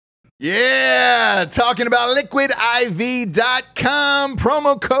Yeah, talking about liquidiv.com,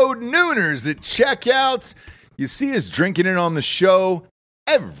 promo code Nooners at checkout. You see us drinking it on the show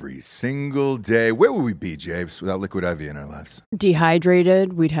every single day. Where would we be, James, without Liquid IV in our lives?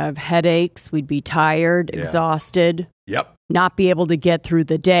 Dehydrated. We'd have headaches. We'd be tired, exhausted. Yep. Not be able to get through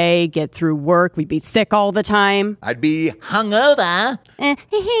the day, get through work. We'd be sick all the time. I'd be hungover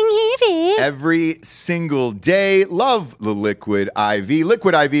every single day. Love the Liquid IV.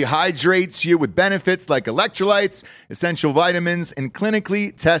 Liquid IV hydrates you with benefits like electrolytes, essential vitamins, and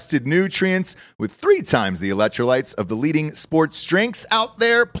clinically tested nutrients with 3 times the electrolytes of the leading sports drinks out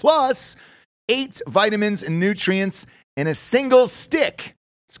there, plus 8 vitamins and nutrients in a single stick.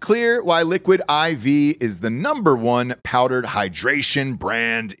 It's clear why Liquid IV is the #1 powdered hydration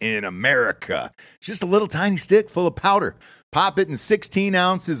brand in America. It's just a little tiny stick full of powder. Pop it in 16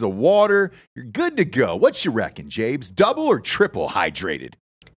 ounces of water. You're good to go. What you reckon, Jabes? Double or triple hydrated?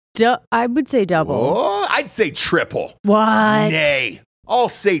 I would say double. Oh, I'd say triple. What? Nay, I'll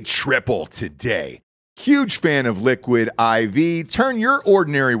say triple today. Huge fan of Liquid IV. Turn your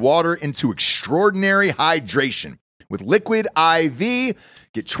ordinary water into extraordinary hydration. With Liquid IV,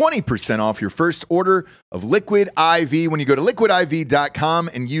 get 20% off your first order of Liquid IV when you go to liquidiv.com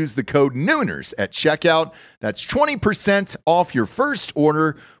and use the code Nooners at checkout. That's 20% off your first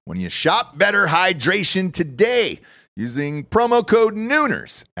order when you shop better hydration today using promo code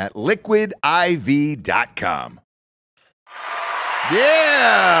Nooners at liquidiv.com.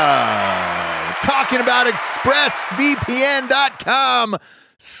 Yeah! Talking about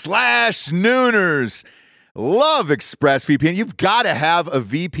expressvpn.com/Nooners. Love ExpressVPN. You've got to have a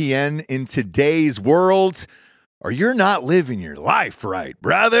VPN in today's world, or you're not living your life right,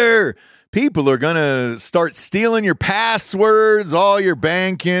 brother. People are going to start stealing your passwords, all your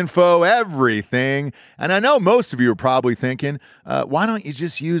bank info, everything. And I know most of you are probably thinking, why don't you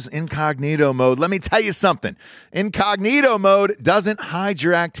just use incognito mode? Let me tell you something. Incognito mode doesn't hide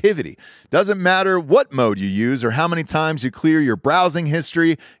your activity. Doesn't matter what mode you use or how many times you clear your browsing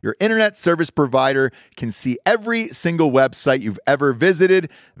history, your internet service provider can see every single website you've ever visited.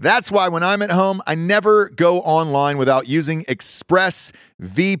 That's why when I'm at home, I never go online without using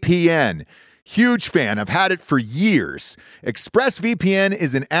ExpressVPN. Huge fan. I've had it for years. ExpressVPN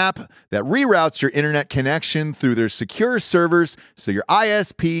is an app that reroutes your internet connection through their secure servers so your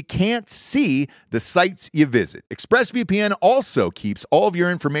ISP can't see the sites you visit. ExpressVPN also keeps all of your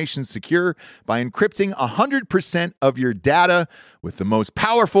information secure by encrypting 100% of your data with the most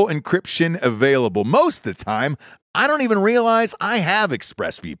powerful encryption available. Most of the time, I don't even realize I have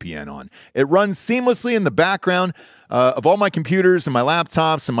ExpressVPN on. It runs seamlessly in the background of all my computers and my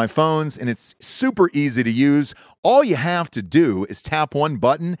laptops and my phones, and it's super easy to use. All you have to do is tap one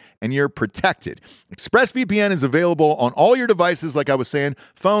button and you're protected. ExpressVPN is available on all your devices, like I was saying,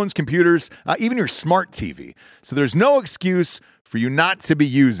 phones, computers, even your smart TV. So there's no excuse for you not to be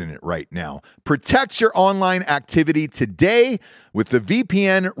using it right now. Protect your online activity today with the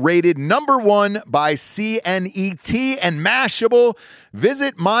VPN rated #1 by CNET and Mashable.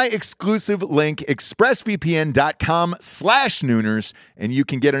 Visit my exclusive link, expressvpn.com/Nooners, and you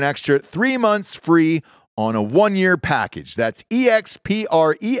can get an extra 3 months free on a 1-year package. That's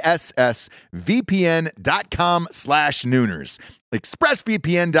expressvpn.com/Nooners.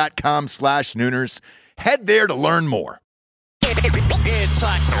 expressvpn.com/Nooners. Head there to learn more. Ladies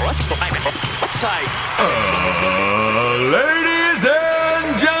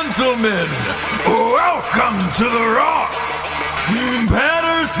and gentlemen, welcome to the Ross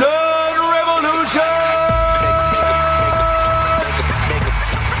Patterson Revolution!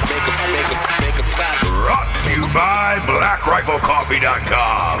 Brought to you by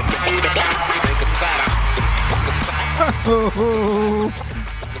BlackRifleCoffee.com.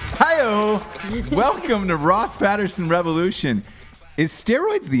 Hi-oh! Welcome to Ross Patterson Revolution. Is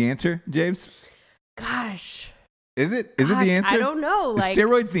steroids the answer, James? Gosh. Is it? Is it the answer? I don't know. Is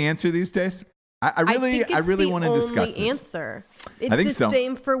steroids the answer these days? I really want to discuss this. Answer. It's I think the so.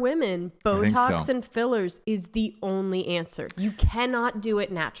 same for women. Botox so. and fillers is the only answer. You cannot do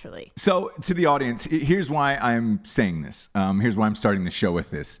it naturally. So, to the audience, here's why I'm saying this. Here's why I'm starting the show with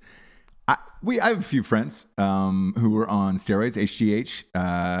this. I have a few friends who are on steroids, HGH,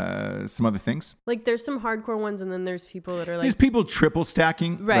 some other things. Like there's some hardcore ones, and then there's people that are like... There's people triple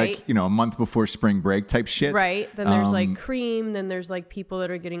stacking, right. like, a month before spring break type shit. Right. Then there's like cream. Then there's like people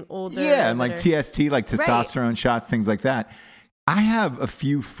that are getting older. Yeah, and like TST, like testosterone shots, things like that. I have a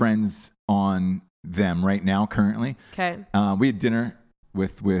few friends on them right now currently. Okay. We had dinner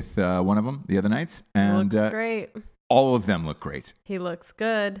with one of them the other nights. And looks great. all of them look great. He looks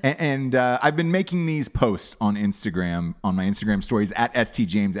good. And I've been making these posts on Instagram, on my Instagram stories at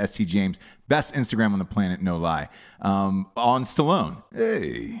STJames, best Instagram on the planet, no lie, on Stallone.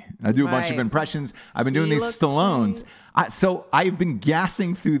 Hey, I do a bunch of impressions. I've been doing these Stallones. So I've been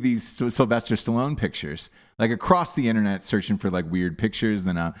gassing through these Sylvester Stallone pictures, like across the internet, searching for like weird pictures.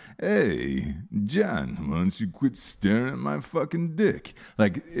 Then, hey, John, why don't you quit staring at my fucking dick?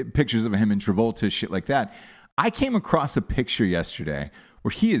 Like pictures of him in Travolta, shit like that. I came across a picture yesterday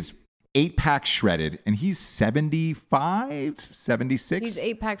where he is 8-pack shredded and he's 75, 76. He's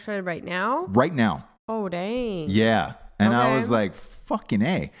 8-pack shredded right now? Right now. Oh, dang. Yeah. And I was like, fucking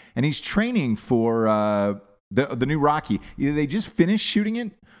A. And he's training for the new Rocky. Either they just finished shooting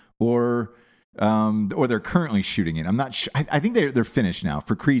it or they're currently shooting it. I'm not sure. I think they're finished now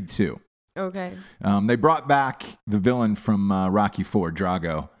for Creed 2. Okay. They brought back the villain from Rocky 4,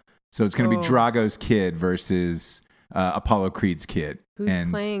 Drago. So it's going to be Drago's kid versus Apollo Creed's kid.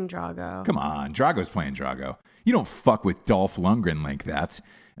 Who's playing Drago? Come on, Drago's playing Drago. You don't fuck with Dolph Lundgren like that.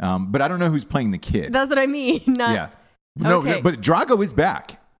 But I don't know who's playing the kid. That's what I mean. Yeah. No, but Drago is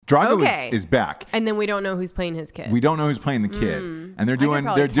back. Drago is back. And then we don't know who's playing his kid. We don't know who's playing the kid. And they're doing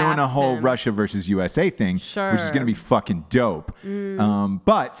a whole Russia versus USA thing, which is going to be fucking dope.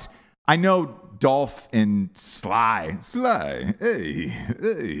 But I know Dolph and Sly,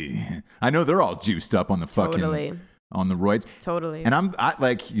 hey. I know they're all juiced up on the fucking on the roids. Totally. And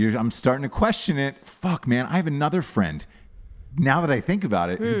I'm starting to question it. Fuck, man, I have another friend. Now that I think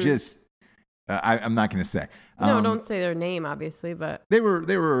about it, who just I'm not going to say. No, don't say their name, obviously, but they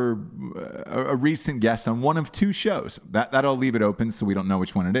were a recent guest on one of 2 shows. That I'll leave it open so we don't know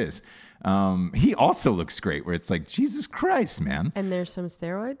which one it is. He also looks great. Where it's like, Jesus Christ, man. And there's some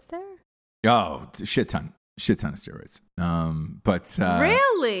steroids there. Oh, shit ton of steroids. But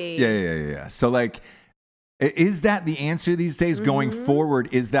really, yeah. So like, is that the answer these days going forward?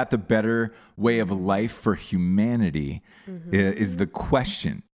 Is that the better way of life for humanity? Is the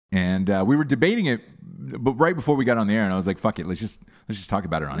question. And we were debating it, but right before we got on the air, and I was like, "Fuck it, let's just talk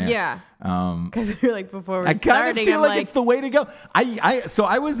about it on air." Yeah, because we're like before I kind of feel like it's the way to go. I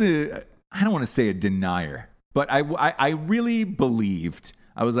was I don't want to say a denier, but I really believed.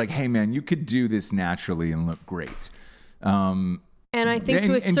 I was like, "Hey, man, you could do this naturally and look great." And I think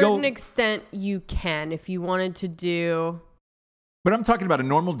to a certain extent, you can if you wanted to do. But I'm talking about a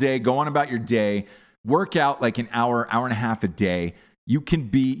normal day. Go on about your day. Work out like an hour and a half a day. You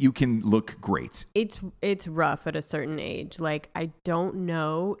can look great. It's rough at a certain age. Like, I don't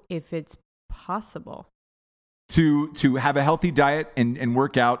know if it's possible to have a healthy diet and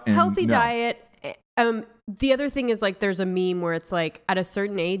work out. And diet. The other thing is, like, there's a meme where it's like at a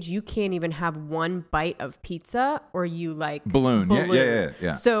certain age you can't even have one bite of pizza or you like balloon.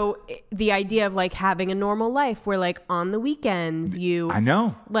 Yeah. So the idea of like having a normal life where like on the weekends you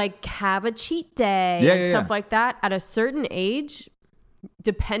like have a cheat day and stuff like that at a certain age,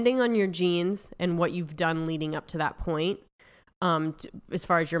 depending on your genes and what you've done leading up to that point, as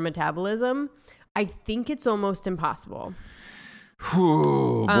far as your metabolism, I think it's almost impossible.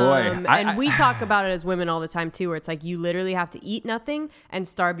 Ooh, boy. And we talk about it as women all the time too, where it's like you literally have to eat nothing and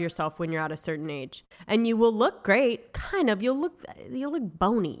starve yourself when you're at a certain age, and you will look great. Kind of, you'll look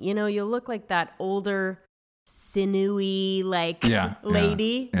bony. You know, you'll look like that older, sinewy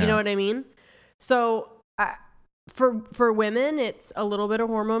lady. You know what I mean? So for women, it's a little bit of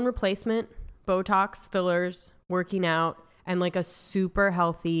hormone replacement, Botox, fillers, working out, and like a super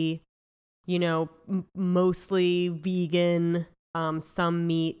healthy, you know, mostly vegan. Some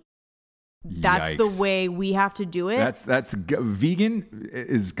meat. That's the way we have to do it. That's vegan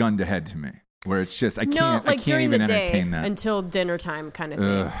is gun to head to me. Where it's just I can't even entertain that until dinner time kind of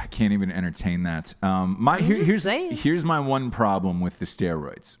thing. I can't even entertain that. Here's my one problem with the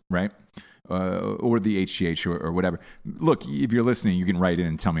steroids, right? Or the HGH or whatever. Look, if you're listening, you can write in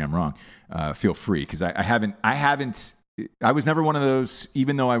and tell me I'm wrong. Feel free, because I haven't. I was never one of those.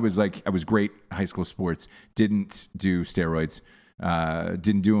 Even though I was great at high school sports, didn't do steroids.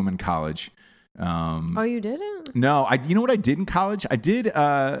 Didn't do them in college. Oh, you didn't? No, you know what I did in college? I did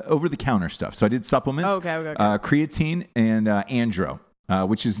over the counter stuff. So I did supplements. Okay. Creatine and Andro,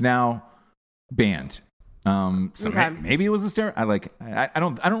 which is now banned. Maybe it was a steroid. I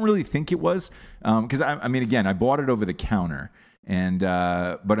don't really think it was, because I mean, again, I bought it over the counter, and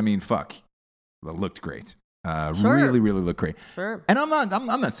but I mean, fuck, it looked great. Really looked great. Sure. And I'm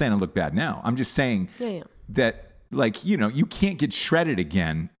not saying I look bad now. I'm just saying that, like, you know, you can't get shredded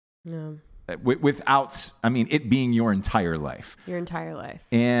again without, I mean, it being your entire life. Your entire life.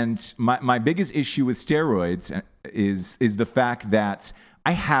 And my biggest issue with steroids is the fact that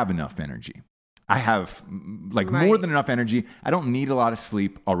I have enough energy. I have like more than enough energy. I don't need a lot of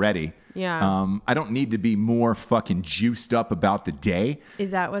sleep already. Yeah. I don't need to be more fucking juiced up about the day.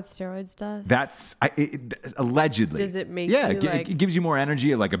 Is that what steroids does? That's allegedly. Does it make you like... it gives you more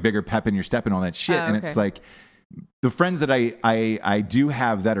energy, like a bigger pep in your step and all that shit. And it's like the friends that I do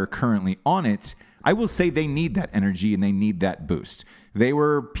have that are currently on it, I will say they need that energy and they need that boost. They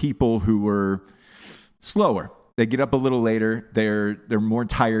were people who were slower. They get up a little later. They're more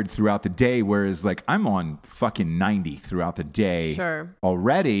tired throughout the day, whereas like I'm on fucking 90 throughout the day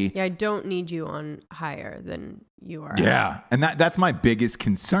already. Yeah, I don't need you on higher than you are. Yeah, and that's my biggest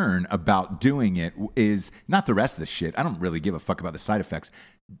concern about doing it is not the rest of the shit. I don't really give a fuck about the side effects.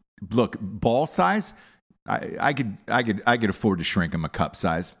 Look, ball size, I could afford to shrink them a cup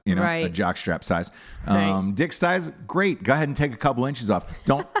size, a jockstrap size. Dick size, great. Go ahead and take a couple inches off.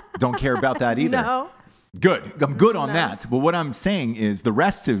 Don't care about that either. No. Good. I'm good on that. But what I'm saying is the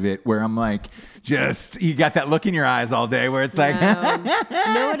rest of it where I'm like, just, you got that look in your eyes all day where it's like. You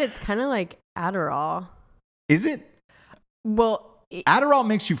know what? It's kind of like Adderall. Is it? Well. Adderall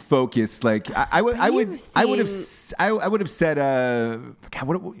makes you focus. Like I would have said, God,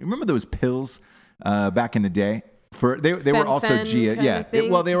 remember those pills back in the day? They were also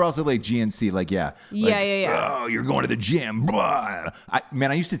they were also like GNC, like oh, you're going to the gym, blah.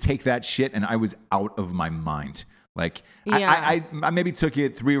 I used to take that shit and I was out of my mind. Like I maybe took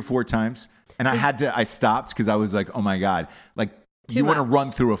it 3 or 4 times and I stopped because I was like, oh my God, like you want to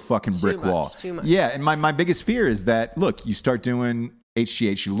run through a fucking brick wall. Too much. Yeah, and my biggest fear is that look, you start doing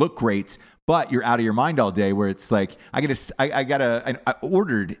HGH, you look great, but you're out of your mind all day. Where it's like I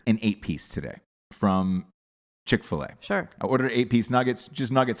ordered an 8-piece today from Chick-fil-A. Sure. I ordered 8-piece nuggets,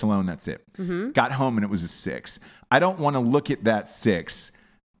 just nuggets alone. That's it. Mm-hmm. Got home and it was a 6. I don't want to look at that 6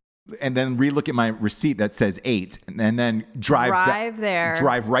 and then relook at my receipt that says 8 and then drive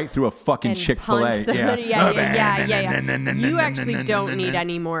right through a fucking Chick-fil-A. Yeah. You actually don't need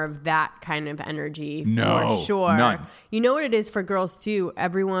any more of that kind of energy. No, for sure. None. You know what it is for girls too?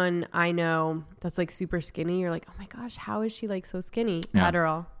 Everyone I know that's like super skinny, you're like, oh my gosh, how is she like so skinny? Yeah.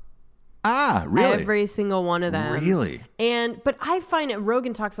 Adderall. Ah, really? Every single one of them. Really? But I find it,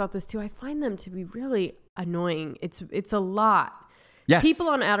 Rogan talks about this too, I find them to be really annoying. It's a lot. Yes. People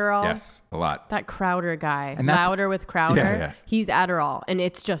on Adderall. Yes, a lot. That Crowder guy, and Louder with Crowder. Yeah. He's Adderall. And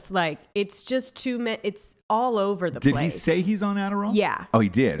it's just like, it's all over the place. Did he say he's on Adderall? Yeah. Oh, he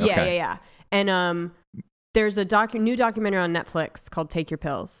did? Okay. Yeah. And there's a new documentary on Netflix called Take Your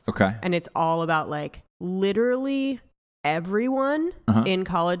Pills. Okay. And it's all about like literally everyone in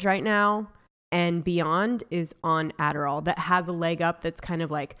college right now and beyond is on Adderall that has a leg up that's kind of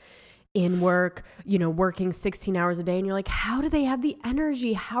like in work, working 16 hours a day. And you're like, how do they have the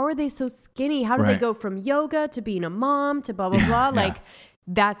energy? How are they so skinny? How do they go from yoga to being a mom to blah, blah, blah? Like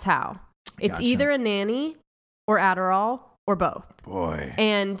that's how. It's either a nanny or Adderall or both. Boy.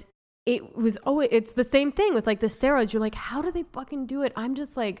 And it's the same thing with like the steroids. You're like, how do they fucking do it? I'm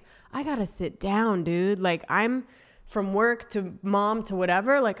just like, I gotta sit down, dude. Like I'm from work to mom to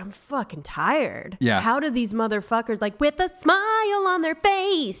whatever, like I'm fucking tired. Yeah. How do these motherfuckers like with a smile on their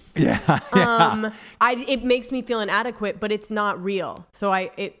face? Yeah. It makes me feel inadequate, but it's not real. So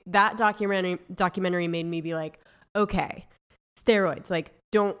that documentary made me be like, okay, steroids, like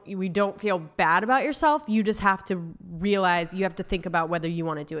we don't feel bad about yourself. You just have to realize you have to think about whether you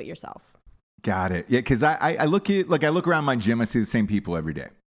want to do it yourself. Got it. Yeah. Cause I look around my gym, I see the same people every day.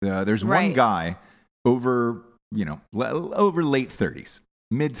 There's one guy over late 30s,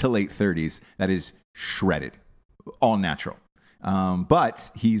 mid to late 30s, that is shredded, all natural.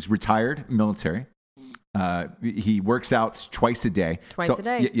 But he's retired military. He works out twice a day. Twice a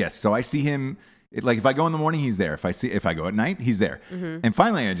day. Yes. So I see him, like if I go in the morning, he's there. If I go at night, he's there. Mm-hmm. And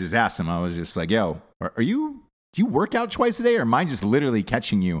finally I just asked him, I was just like, yo, do you work out twice a day or am I just literally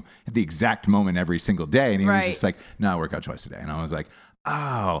catching you at the exact moment every single day? And he was just like, no, I work out twice a day. And I was like,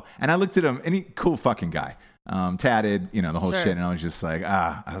 oh. And I looked at him and cool fucking guy. Tatted, the whole shit. And I was just like,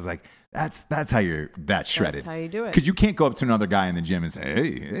 I was like, that's how that's shredded. That's how you do it. Because you can't go up to another guy in the gym and say,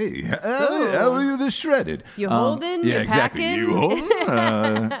 hey, how are you this shredded? You holding? Yeah, you exactly. Packing? You holding?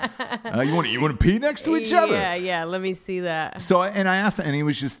 You want to pee next to each other? Yeah. Let me see that. So, and I asked him, and he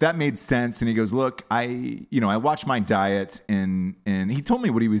was just, that made sense. And he goes, look, I watched my diet, and he told me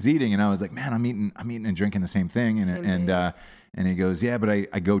what he was eating, and I was like, man, I'm eating and drinking the same thing, and he goes, yeah, but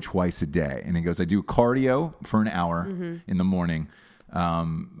I go twice a day. And he goes, I do cardio for an hour in the morning,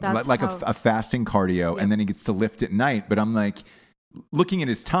 a fasting cardio. Yep. And then he gets to lift at night. But I'm like, looking at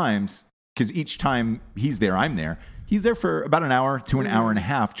his times, because each time he's there, I'm there. He's there for about an hour to an hour and a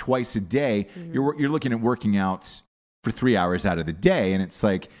half twice a day. You're looking at working out for 3 hours out of the day. And it's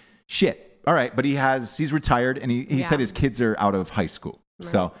like, shit. all right, but he's retired, and he said his kids are out of high school. Right.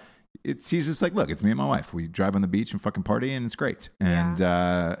 So he's just like, look, it's me and my wife. We drive on the beach and fucking party, and it's great. And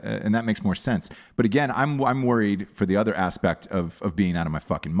that makes more sense. But again, I'm worried for the other aspect of being out of my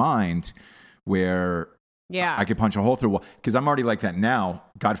fucking mind, where I could punch a hole through a wall, because I'm already like that now.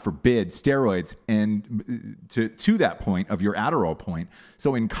 God forbid, steroids, and to that point of your Adderall point.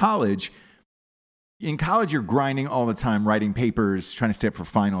 So in college, you're grinding all the time, writing papers, trying to stay up for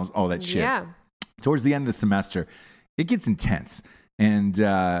finals, all that shit. Yeah. Towards the end of the semester, it gets intense. And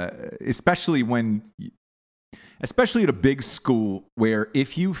especially at a big school where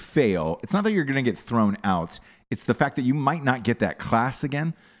if you fail, it's not that you're going to get thrown out. It's the fact that you might not get that class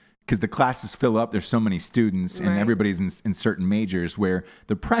again, because the classes fill up. There's so many students, and everybody's in certain majors where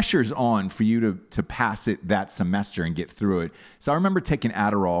the pressure's on for you to pass it that semester and get through it. So I remember taking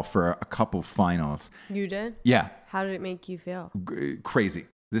Adderall for a couple finals. You did? Yeah. How did it make you feel? Crazy.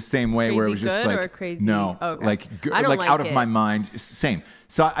 The same way, where it was just like, or crazy? No, okay. like out of my mind. Same.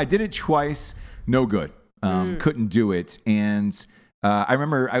 So I did it twice. No good. Couldn't do it. And I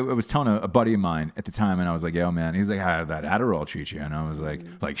remember I was telling a buddy of mine at the time, and I was like, yo, man. He was like, how did that Adderall treat you? And I was like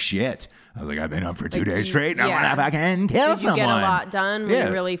shit. I was like, I've been up for 2 days straight, and I wonder if I can kill someone. Did you get a lot done? Were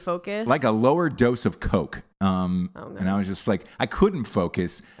you really focused? Like a lower dose of Coke. And I was just like, I couldn't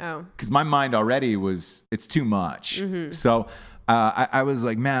focus because my mind already it's too much. Mm-hmm. So I was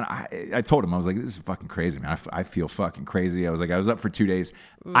like, man, I told him, I was like, this is fucking crazy, man. I feel fucking crazy. I was like, I was up for 2 days.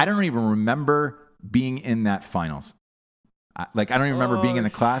 I don't even remember being in that finals. I don't even remember being in the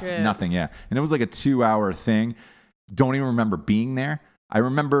class. Shit. Nothing. Yeah. And it was like a 2-hour thing. Don't even remember being there. I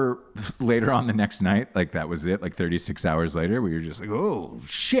remember later on the next night, like that was it, like 36 hours later, we were just like, oh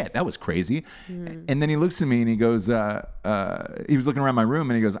shit, that was crazy. Mm. And then he looks at me and he goes, he was looking around my room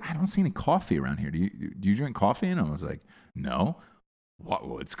and he goes, I don't see any coffee around here. Do you drink coffee? And I was like, no.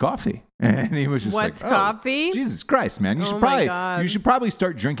 What's coffee? And he was just what's coffee? Jesus Christ, man. You should probably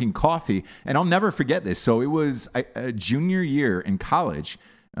start drinking coffee. And I'll never forget this. So it was a junior year in college.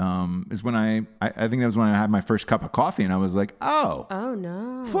 Is when I think that was when I had my first cup of coffee, and I was like, oh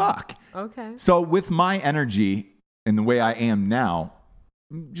no, fuck. Okay. So with my energy and the way I am now,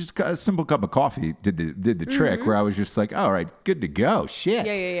 just a simple cup of coffee did the trick, where I was just like, all right, good to go. Shit.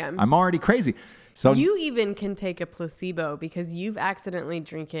 Yeah. I'm already crazy. So you even can take a placebo, because you've accidentally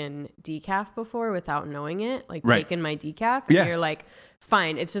drinking decaf before without knowing it, like taking my decaf, and you're like,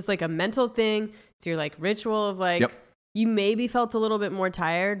 fine, it's just like a mental thing. It's your like ritual of like, you maybe felt a little bit more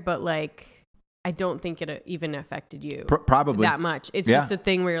tired, but like, I don't think it even affected you probably that much. It's just a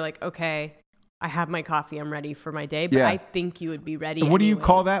thing where you're like, okay, I have my coffee, I'm ready for my day, but I think you would be ready. What do you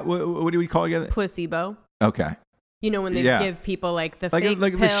call that? What do we call it? Placebo. Okay. You know, when they give people like the fake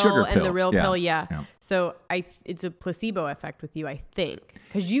pill the sugar and pill. the real pill, So it's a placebo effect with you, I think,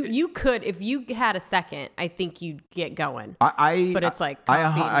 because you could, if you had a second, I think you'd get going. But it's like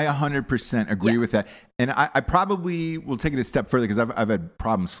I 100% agree with that, and I probably will take it a step further, because I've had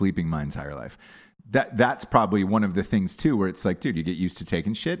problems sleeping my entire life. That's probably one of the things too, where it's like, dude, you get used to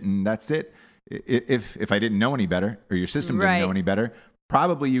taking shit, and that's it. If I didn't know any better, or your system didn't know any better,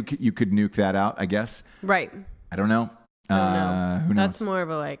 probably you could nuke that out, I guess. Right. I don't know. Who knows? That's more of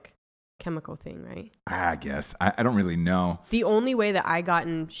a like chemical thing, right? I guess. I don't really know. The only way that I got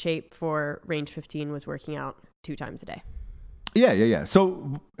in shape for Range 15 was working out 2 times a day. Yeah.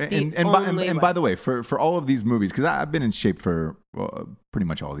 So, and by the way, for all of these movies, because I've been in shape for pretty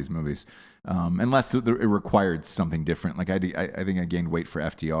much all of these movies, unless it required something different. Like I think I gained weight for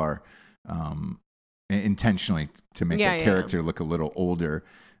FDR intentionally to make that character look a little older.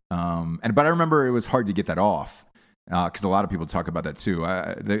 But I remember it was hard to get that off, because a lot of people talk about that too.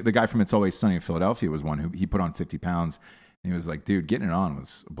 The guy from It's Always Sunny in Philadelphia was one who he put on 50 pounds, and he was like, dude, getting it on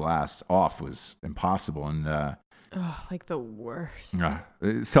was a blast. Off was impossible. And like the worst.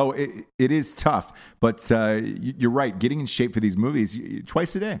 So it is tough, but you're right. Getting in shape for these movies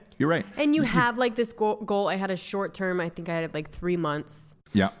twice a day. You're right. And you have like this goal. I had a short term. I think I had like 3 months.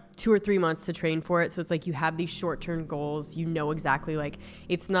 Yeah. 2 or 3 months to train for it. So it's like you have these short-term goals. You know exactly, like,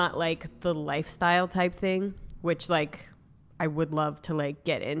 it's not like the lifestyle type thing, which like I would love to like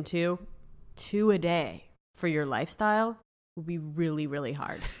get into. 2 a day for your lifestyle would be really, really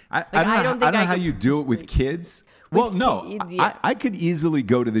hard. I don't know how you do it with kids. I could easily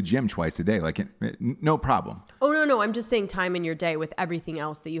go to the gym twice a day, like no problem. Oh, no. I'm just saying time in your day with everything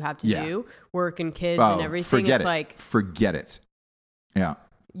else that you have to do, work and kids and everything. Forget it. Yeah.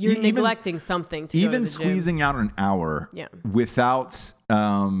 You're neglecting something to even squeezing out an hour without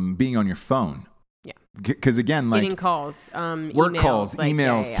being on your phone because again, like getting calls, work emails, calls, like,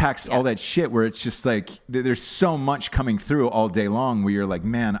 emails, texts, all that shit, where it's just like there's so much coming through all day long where you're like,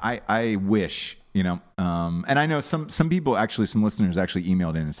 man, I wish, you know. And I know some people actually, some listeners actually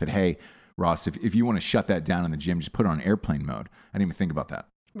emailed in and said, hey, Ross, if you want to shut that down in the gym, just put it on airplane mode. I didn't even think about that.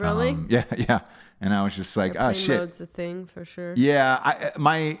 Really? Yeah. And I was just like, airplane oh shit. mode's a thing for sure. Yeah.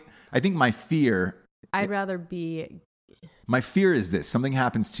 I think my fear. I'd rather be. My fear is this: something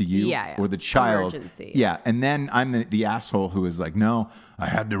happens to you or the child. Emergency. Yeah, and then I'm the asshole who is like, no, I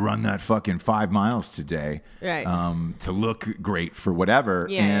had to run that fucking 5 miles today, right? To look great for whatever,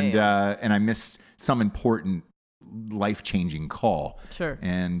 and I missed some important life-changing call. Sure.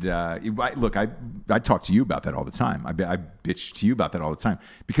 And look, I talk to you about that all the time. I bitch to you about that all the time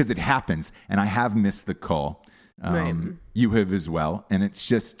because it happens, and I have missed the call. Right. You have as well, and it's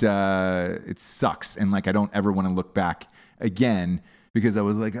just it sucks, and like I don't ever want to look back again because I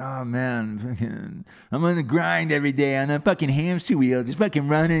was like, oh man, I'm on the grind every day on a fucking hamster wheel, just fucking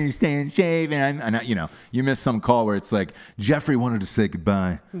running and staying safe, and I, you know, you miss some call where it's like Jeffrey wanted to say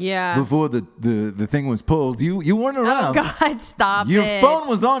goodbye, before the thing was pulled. You weren't around. Oh God, stop Your it. phone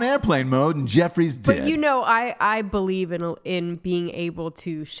was on airplane mode, and Jeffrey's dead. But you know, I believe in being able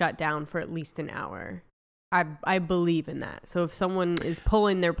to shut down for at least an hour. I believe in that. So if someone is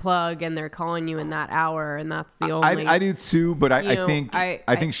pulling their plug and they're calling you in that hour, and that's the only, I do too. But I think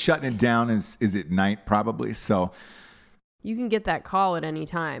I think shutting it down is at night probably. So you can get that call at any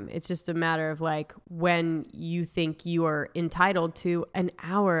time. It's just a matter of like when you think you are entitled to an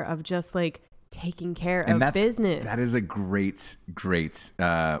hour of just like taking care of business. That is a great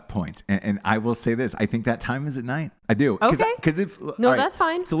point. And I will say this: I think that time is at night. I do. Okay. Because that's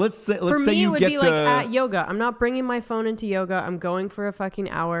fine. So let's say for me, you it would get be like at yoga. I'm not bringing my phone into yoga. I'm going for a fucking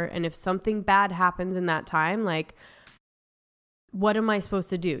hour. And if something bad happens in that time, like, what am I supposed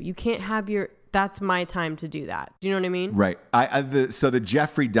to do? You can't have that's my time to do that. Do you know what I mean? Right. So the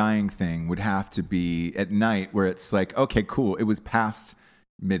Jeffrey dying thing would have to be at night where it's like, okay, cool. It was past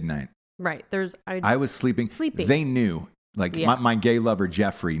midnight. Right. I was sleeping. They knew. Like my gay lover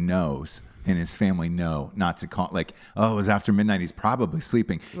Jeffrey knows, and his family know not to call. Like, oh, it was after midnight. He's probably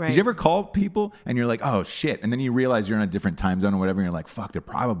sleeping. Right. Did you ever call people and you're like, oh shit, and then you realize you're in a different time zone or whatever, and you're like, fuck, they're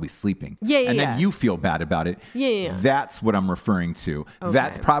probably sleeping. And then you feel bad about it. Yeah. That's what I'm referring to. Okay.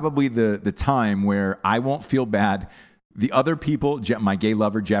 That's probably the time where I won't feel bad. The other people, my gay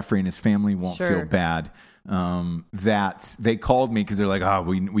lover Jeffrey and his family won't feel bad. That they called me because they're like, oh,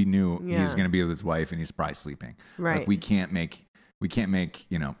 we knew he was going to be with his wife and he's probably sleeping. Right. Like we can't make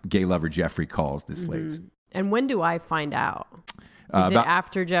gay lover Jeffrey calls this late. And when do I find out? Is it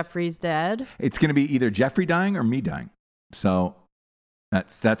after Jeffrey's dead? It's going to be either Jeffrey dying or me dying. So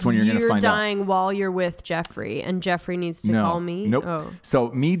that's when you're going to find out. You're dying while you're with Jeffrey, and Jeffrey needs to call me. Nope. Oh.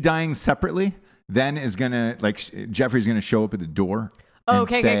 So me dying separately then is going to Jeffrey's going to show up at the door.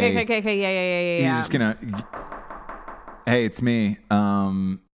 Okay, yeah. He's just gonna. Hey, it's me.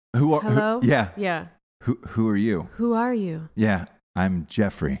 Hello? Yeah. Who are you? Who are you? Yeah, I'm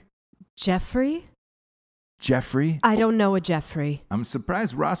Jeffrey. Jeffrey? I don't know a Jeffrey. I'm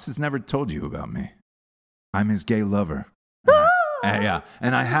surprised Ross has never told you about me. I'm his gay lover.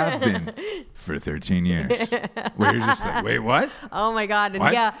 And I have been for 13 years. Where you're just like, wait, what? Oh my God. And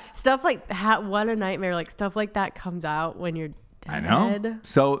what? Stuff like that. What a nightmare. Like stuff like that comes out when you're dead. I know.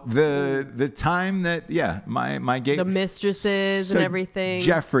 So the time that my gay the mistresses and everything.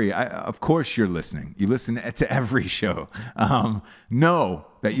 Jeffrey, of course you're listening. You listen to every show. Know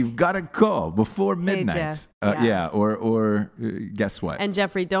that you've got to call before midnight. Hey, or guess what? And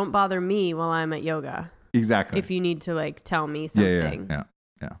Jeffrey, don't bother me while I'm at yoga. Exactly. If you need to like tell me something. Yeah.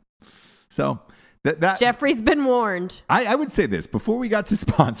 So that Jeffrey's been warned. I would say this before we got to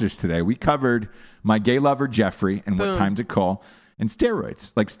sponsors today. We covered my gay lover Jeffrey and what time to call, and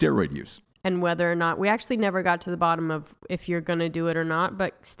steroids, like steroid use, and whether or not we actually never got to the bottom of if you're going to do it or not.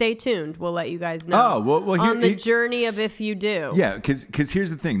 But stay tuned. We'll let you guys know. Oh well, on the journey of if you do. Yeah, because here's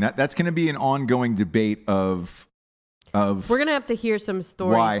the thing that's going to be an ongoing debate of. We're gonna have to hear some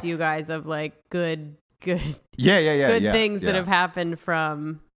stories, you guys, of like good. Good things that have happened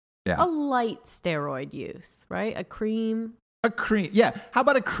from a light steroid use, right? A cream. Yeah. How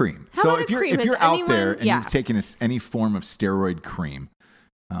about a cream? If you're out there and you've taken any form of steroid cream,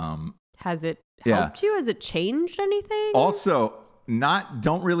 has it helped you? Has it changed anything? Also,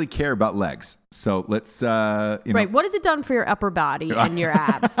 don't really care about legs. So let's right. What has it done for your upper body and your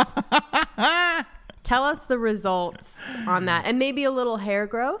abs? Tell us the results on that, and maybe a little hair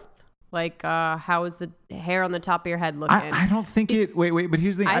growth. Like, how is the hair on the top of your head looking? I don't think it. Wait. But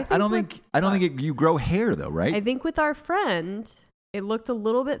here's the thing. I don't think you grow hair though, right? I think with our friend, it looked a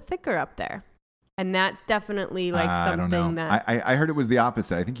little bit thicker up there. And that's definitely like I don't know. something that I heard it was the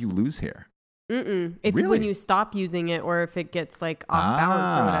opposite. I think you lose hair. it's Really? when you stop using it or if it gets like off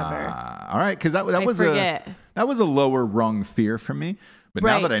balance or whatever. All right, because that I was forget. that was a lower rung fear for me. But now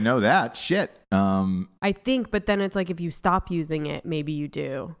Right. that I know that, shit. I think, but then it's like if you stop using it, maybe you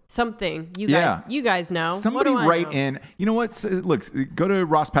do something. You guys know. Somebody What do I write know? in. You know what? Look, go to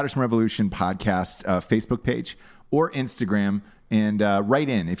Ross Patterson Revolution podcast Facebook page or Instagram and write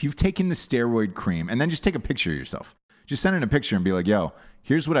in if you've taken the steroid cream, and then just take a picture of yourself. Just send in a picture and be like, "Yo,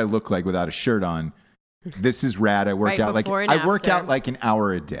 here's what I look like without a shirt on. This is rad. I work Right out like before and I work after." out like an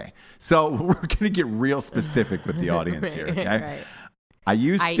hour a day." So we're gonna get real specific with the audience here. Okay. Right. I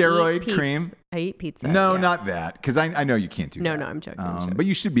use I steroid eat cream. I eat pizza. No, yeah. not that, because I know you can't do No, that. no, I'm joking. I'm joking. But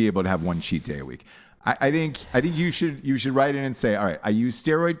you should be able to have one cheat day a week. I think you should write in and say, all right, I use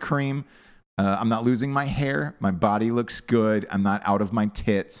steroid cream. I'm not losing my hair. My body looks good. I'm not out of my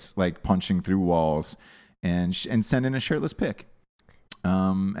tits, like punching through walls, and send in a shirtless pic.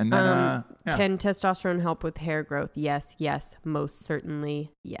 And then yeah. Can testosterone help with hair growth? Yes, most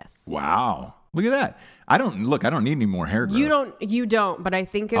certainly, yes. Wow, look at that. I don't need any more hair growth. You don't, but I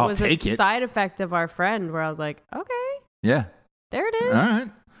think I'll was a take it. side effect of our friend where I was like, okay, Yeah. there it is. All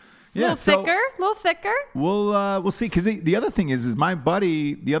right. Yeah. A little thicker. We'll see. Because the other thing is my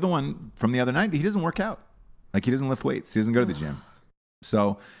buddy, the other one from the other night, he doesn't work out. Like he doesn't lift weights. He doesn't go to the gym.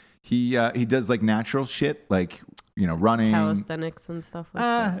 So he does like natural shit, like running, Calisthenics and stuff like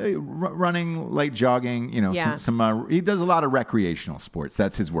that. running, light jogging. Yeah. Some he does a lot of recreational sports.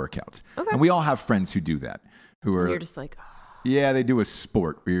 That's his workout. Okay. And we all have friends who do that. Who are You're just like, yeah, they do a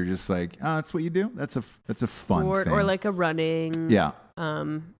sport where you're just like, oh, that's what you do. That's a fun sport thing. or like a running. Yeah.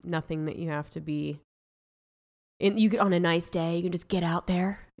 Nothing that you have to be. You could on a nice day, you can just get out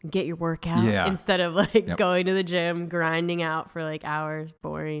there and get your workout instead of like going to the gym, grinding out for like hours,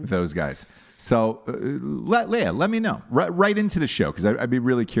 boring. Those guys. So Leah, let me know. Right into the show because I'd be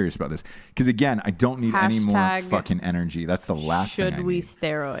really curious about this. Because again, I don't need any more fucking energy. That's the last thing I Should we need.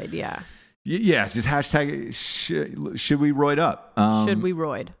 steroid? Yeah. Yeah, it's just hashtag should we roid up? Should we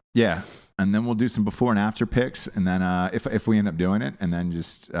roid? Yeah. And then we'll do some before and after pics. And then if we end up doing it, and then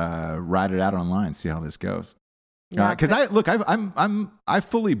just ride it out online, see how this goes. Because I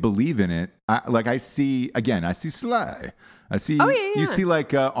fully believe in it. I see Sly. I see you see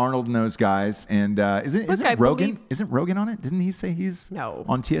like Arnold and those guys, and isn't Rogan? Isn't Rogan on it? Didn't he say he's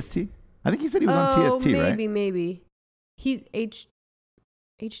on TST? I think he said he was on TST, right? Maybe he's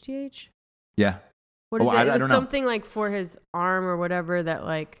HGH. Yeah. What is it? It was don't something like for his arm or whatever that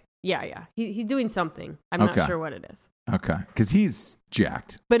like he's doing something. I'm not sure what it is. Okay, because he's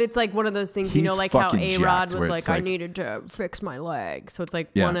jacked. But it's like one of those things, He's like how fucking A-Rod jacked, was where like, it's I like- needed to fix my leg. So it's like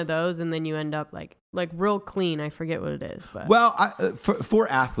one of those, and then you end up like real clean. I forget what it is, but Well, for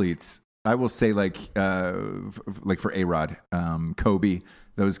athletes, I will say like for A-Rod, Kobe,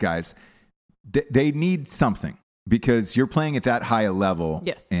 those guys, they need something. Because you're playing at that high a level.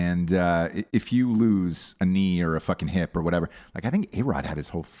 Yes. And if you lose a knee or a fucking hip or whatever, like I think A-Rod had his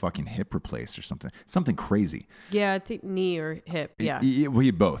whole fucking hip replaced or something crazy. yeah, I think knee or hip. Yeah. Well, he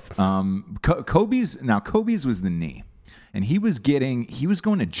had both. Kobe's was the knee. And he was going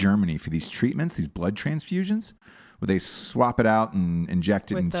to Germany for these treatments, these blood transfusions, where they swap it out and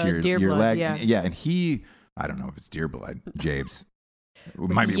inject it With, into deer your blood, leg. yeah. And he, I don't know if it's deer blood, Jabes. It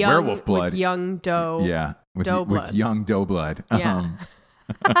might be Young- werewolf blood. With young doe. Yeah. With blood. young doe blood. Yeah.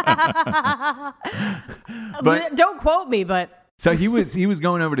 But don't quote me, but so he was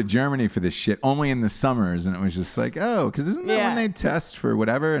going over to Germany for this shit only in the summers, and it was just like, oh, because isn't that when they test for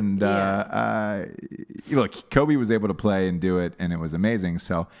whatever? And look, Kobe was able to play and do it, and it was amazing.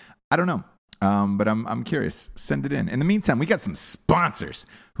 So I don't know, but I'm curious. Send it in. In the meantime, we got some sponsors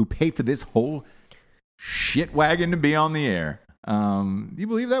who pay for this whole shit wagon to be on the air. Do you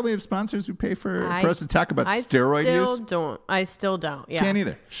believe that we have sponsors who pay for us to talk about steroid use? I still don't. Yeah. Can't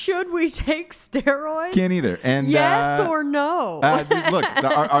either. Should we take steroids? Can't either. And yes or no? Look,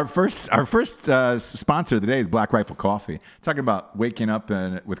 our first sponsor of the day is Black Rifle Coffee. Talking about waking up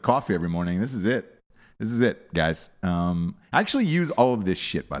with coffee every morning. This is it. This is it, guys. I actually use all of this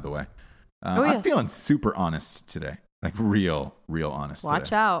shit, by the way. I'm feeling super honest today. Like real honest. Watch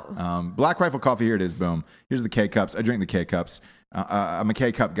today. out. Black Rifle Coffee, here it is, boom. Here's the K-Cups. I drink the K-Cups. I'm a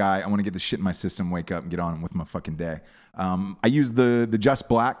K-Cup guy. I want to get this shit in my system, wake up and get on with my fucking day. I use the Just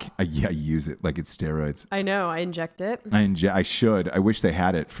Black. I use it like it's steroids. I know. I inject it. I should. I wish they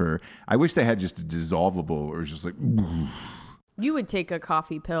had it I wish they had just a dissolvable or just like... You would take a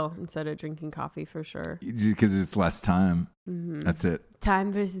coffee pill instead of drinking coffee for sure. Because it's less time. Mm-hmm. That's it.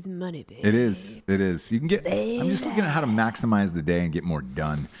 Time versus money, baby. It is. You can get... I'm just looking at how to maximize the day and get more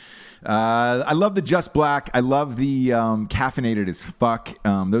done. I love the Just Black. I love the caffeinated as fuck.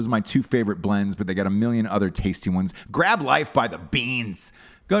 Those are my two favorite blends, but they got a million other tasty ones. Grab life by the beans.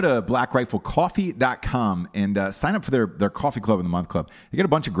 Go to blackriflecoffee.com and sign up for their Coffee Club of the Month Club. They get a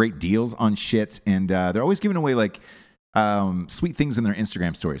bunch of great deals on shit, and they're always giving away like sweet things in their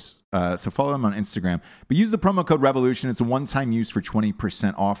Instagram stories. So follow them on Instagram. But use the promo code REVOLUTION. It's a one-time use for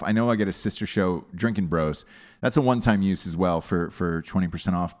 20% off. I know I get a sister show, Drinking Bros. That's a one-time use as well for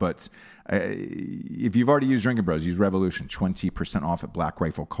 20% off. But if you've already used Drinking Bros, use Revolution. 20% off at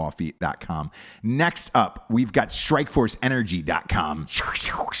blackriflecoffee.com. Next up, we've got StrikeForceEnergy.com.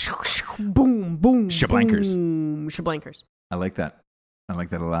 Boom, boom, Shablankers. boom. Shablankers. I like that. I like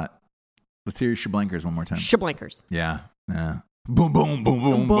that a lot. Let's hear your Shablankers one more time. Shablankers. Yeah. Boom, boom, boom, boom,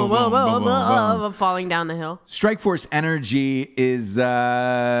 boom, boom, boom, boom, boom. Falling down the hill. Strikeforce Energy is,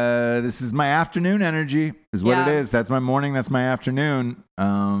 this is my afternoon energy, is what it is. That's my morning. That's my afternoon.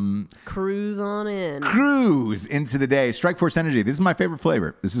 Cruise on in. Cruise into the day. Strikeforce Energy. This is my favorite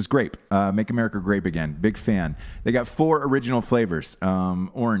flavor. This is grape. Make America grape again. Big fan. They got 4 original flavors.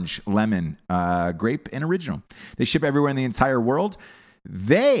 Orange, lemon, grape, and original. They ship everywhere in the entire world.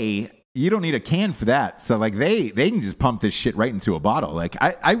 You don't need a can for that. So like they can just pump this shit right into a bottle. Like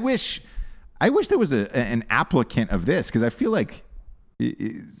I wish there was an applicant of this, because I feel like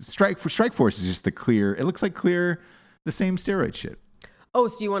Strikeforce is just the clear. It looks like clear, the same steroid shit. Oh,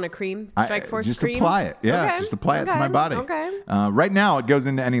 so you want a cream? Strikeforce just cream? apply it. Yeah, okay. Just apply it to my body. Okay. Right now, it goes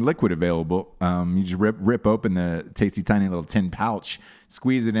into any liquid available. You just rip open the tasty, tiny little tin pouch,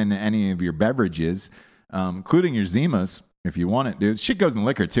 squeeze it into any of your beverages, including your Zimas. If you want it, dude. Shit goes in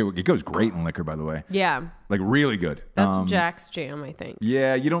liquor, too. It goes great in liquor, by the way. Yeah. Like, really good. That's Jack's jam, I think.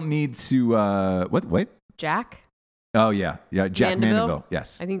 Yeah, you don't need to... what? Wait. Jack? Oh, yeah. Yeah, Jack Mandeville.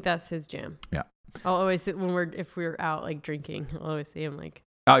 Yes. I think that's his jam. Yeah. I'll always, if we're out, like, drinking, I'll always see him, like...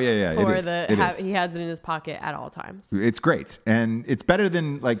 Oh, yeah. Or it is. He has it in his pocket at all times. It's great. And it's better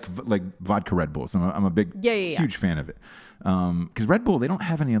than, like vodka Red Bulls. I'm a big, huge fan of it. Because Red Bull, they don't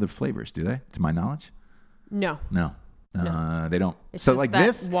have any other flavors, do they? To my knowledge? No. They don't. It's so just like that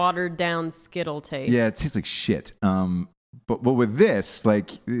this watered down Skittle taste. Yeah, it tastes like shit. But with this, like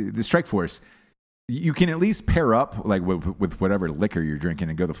the Strikeforce, you can at least pair up like with whatever liquor you're drinking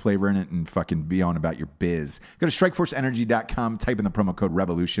and go the flavor in it and fucking be on about your biz. Go to strikeforceenergy.com, type in the promo code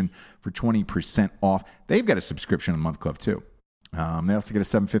REVOLUTION for 20% off. They've got a subscription a month club too. They also get a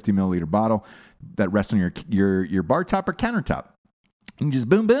 750 milliliter bottle that rests on your bar top or countertop. You can just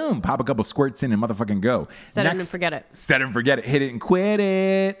boom, pop a couple squirts in and motherfucking go. Set it and forget it. Set it and forget it. Hit it and quit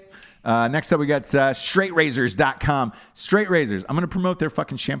it. Next up, we got straightrazors.com. Straight Razors. I'm going to promote their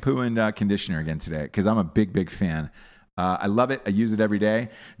fucking shampoo and conditioner again today because I'm a big fan. I love it. I use it every day.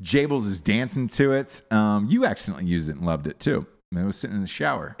 Jables is dancing to it. You accidentally used it and loved it too. I mean, I was sitting in the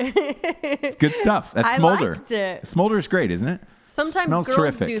shower. It's good stuff. That's Smolder. I liked it. Smolder is great, isn't it? Sometimes Smells girls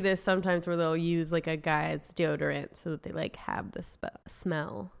terrific. do this sometimes where they'll use like a guy's deodorant so that they like have the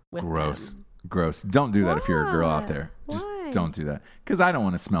smell with them. Gross. Don't do that if you're a girl out there. Just don't do that. Because I don't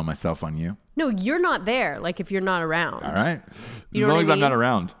want to smell myself on you. No, you're not there. Like if you're not around. All right. You as know long what as I I'm mean? not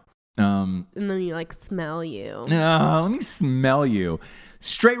around. And then you like smell you. Let me smell you.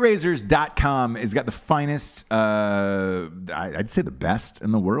 StraightRazors.com has got the finest, I'd say the best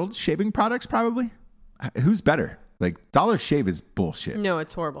in the world shaving products probably. Who's better? Like Dollar Shave is bullshit. No,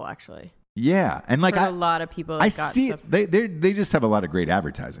 it's horrible actually. Yeah, and like a lot of people. I see it. They just have a lot of great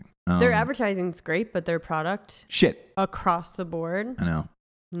advertising. Their advertising's great, but their product shit across the board. I know.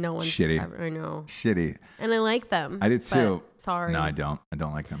 No one's shitty. I know. Shitty. And I like them. I did too. Sorry. No, I don't. I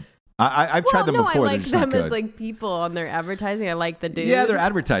don't like them. I've tried them before. I like They're just them not good. as like people on their advertising. I like the dude. Yeah, their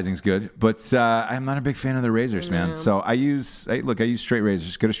advertising's good, but I'm not a big fan of the razors, man. So I use Straight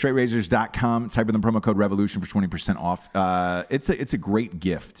Razors. Go to straightrazors.com, type in the promo code REVOLUTION for 20% off. It's a great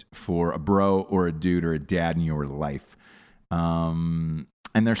gift for a bro or a dude or a dad in your life.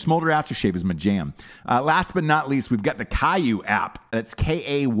 And their Smolder Aftershave is my jam. Last but not least, we've got the Kayu app. That's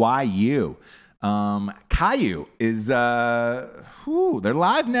Kayu. Kayu is they're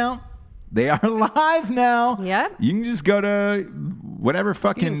live now. They are live now. Yeah. You can just go to whatever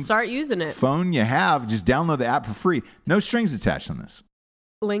fucking you can start using it. Phone you have. Just download the app for free. No strings attached on this.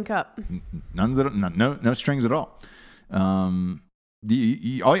 Link up. No strings at all. I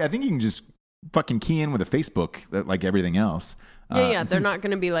think you can just fucking key in with a Facebook like everything else. Yeah. They're not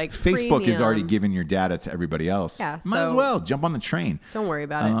going to be like Facebook is already premium. giving your data to everybody else. Yeah, Might as well jump on the train. Don't worry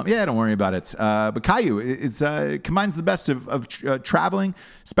about it. Yeah, don't worry about it. But Kayu it combines the best of traveling,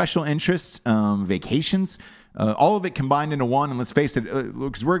 special interests, vacations, all of it combined into one. And let's face it,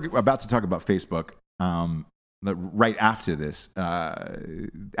 because we're about to talk about Facebook. right after this,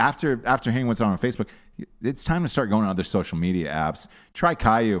 after hearing what's on Facebook, it's time to start going to other social media apps. Try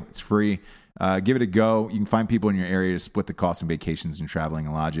Caillou. It's free. Give it a go. You can find people in your area to split the cost of vacations and traveling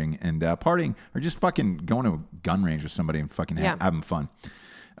and lodging and partying, or just fucking going to a gun range with somebody and fucking having fun.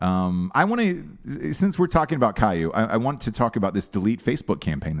 I want to, since we're talking about Caillou, I want to talk about this delete Facebook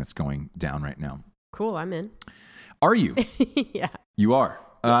campaign that's going down right now. Cool, I'm in. Are you? Yeah. You are.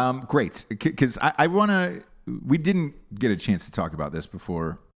 Great. Because I want to, we didn't get a chance to talk about this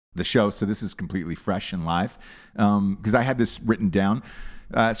before the show, so this is completely fresh and live. Because I had this written down.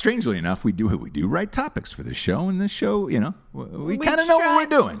 Strangely enough, we do what we do, write topics for the show, and this show, you know, we kind of know what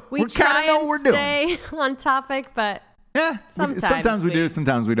we're doing. We kind of know what we're doing. Stay on topic, but yeah, sometimes we do,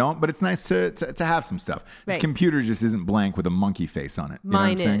 sometimes we don't. But it's nice to have some stuff. This computer just isn't blank with a monkey face on it. You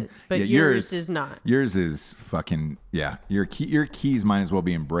Mine is, but yours is not. Yours is fucking Your keys might as well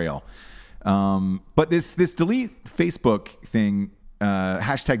be in Braille. But this delete Facebook thing,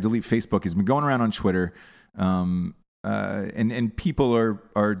 hashtag delete Facebook, has been going around on Twitter. And people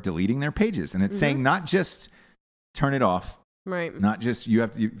are deleting their pages, and it's saying not just turn it off, right? Not just you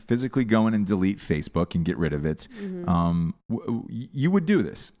have to physically go in and delete Facebook and get rid of it. You would do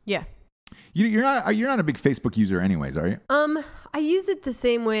this, yeah. You're not a big Facebook user, anyways, are you? I use it the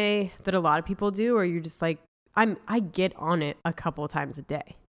same way that a lot of people do, or you're just like I get on it a couple of times a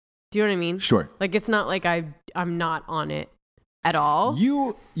day. Do you know what I mean? Sure. Like it's not like I'm not on it at all.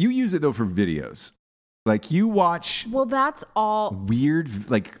 You use it though for videos. Like you watch, well, that's all weird,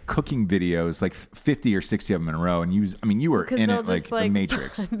 like cooking videos, like 50 or 60 of them in a row, and you were in it like the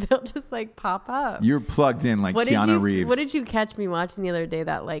Matrix. They'll just like pop up. You're plugged in like Keanu Reeves. What did you catch me watching the other day?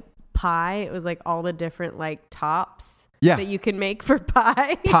 That like pie. It was like all the different like tops that you can make for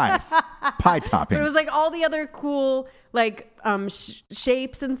pie. Pie toppings. But it was like all the other cool like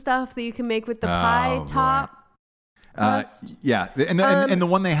shapes and stuff that you can make with the pie top. Boy. And the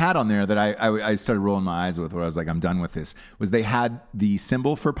one they had on there that I started rolling my eyes with, where I was like, I'm done with this, was they had the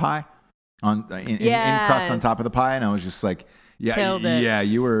symbol for pie in crust on top of the pie, and I was just like, you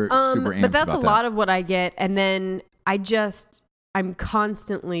were super amped. But that's a lot of what I get, and then I'm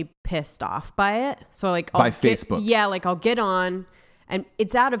constantly pissed off by it. So like Facebook, like I'll get on, and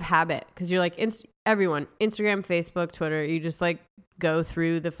it's out of habit because you're like everyone, Instagram, Facebook, Twitter, you just like go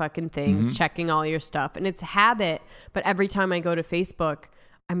through the fucking things, checking all your stuff, and it's habit. But every time I go to Facebook,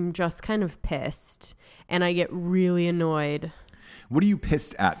 I'm just kind of pissed, and I get really annoyed. What are you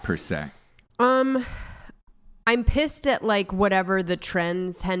pissed at per se? I'm pissed at like whatever the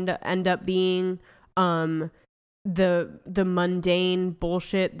trends end up being, the mundane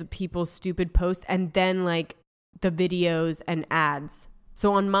bullshit, the people's stupid posts, and then like the videos and ads.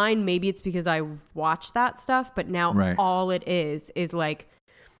 So on mine, maybe it's because I watched that stuff, but now all it is like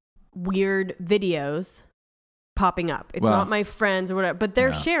weird videos popping up. It's not my friends or whatever, but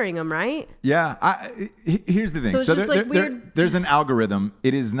they're sharing them, right? Yeah. Here's the thing. So there's an algorithm.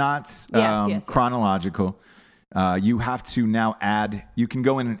 It is not chronological. You have to now you can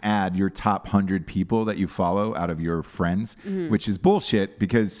go in and add your top 100 people that you follow out of your friends, which is bullshit,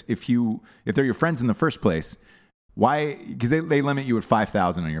 because if they're your friends in the first place, why? Because they limit you at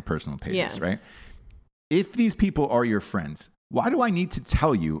 5,000 on your personal pages, right? If these people are your friends, why do I need to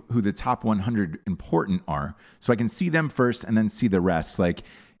tell you who the top 100 important are so I can see them first and then see the rest? Like,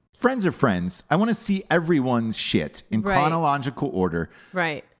 friends are friends. I want to see everyone's shit in chronological order.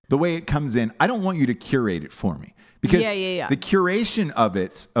 Right. The way it comes in. I don't want you to curate it for me. Because the curation of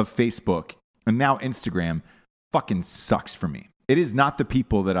Facebook and now Instagram fucking sucks for me. It is not the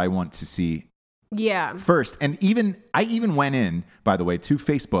people that I want to see first. And I even went in, by the way, to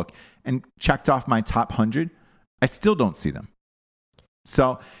Facebook and checked off my top 100. I still don't see them.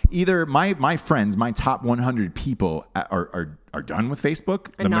 So either my friends, my top 100 people are done with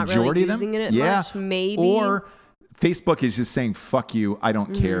Facebook. And the majority of them. Using it much, maybe. Or Facebook is just saying, fuck you, I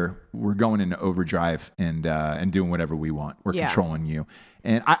don't care. We're going into overdrive and doing whatever we want. We're controlling you.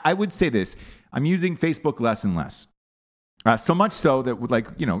 And I would say this, I'm using Facebook less and less. So much so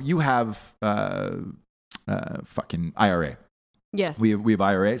that you have fucking IRA. Yes. We have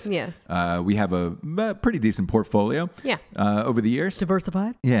IRAs. Yes. We have a pretty decent portfolio. Yeah. Over the years.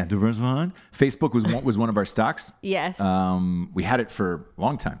 Diversified. Yeah, diversified. Facebook was one of our stocks. Yes. We had it for a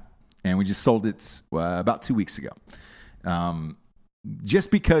long time, and we just sold it about 2 weeks ago. Just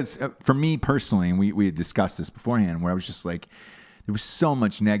because, for me personally, and we had discussed this beforehand, where I was just like, there was so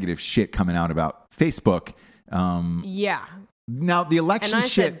much negative shit coming out about Facebook. Now the election and I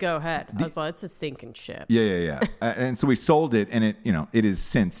shit. Said, go ahead. I was like, it's a sinking ship. Yeah. And so we sold it, and it is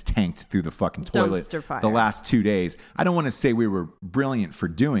since tanked through the fucking toilet. Dumpster fire. The last 2 days. I don't want to say we were brilliant for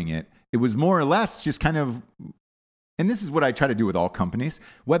doing it. It was more or less just kind of, and this is what I try to do with all companies,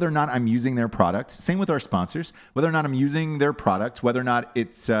 whether or not I'm using their product, same with our sponsors, whether or not I'm using their product, whether or not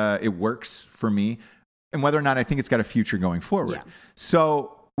it works for me, and whether or not I think it's got a future going forward. Yeah.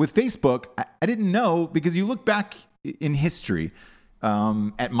 So with Facebook, I didn't know, because you look back in history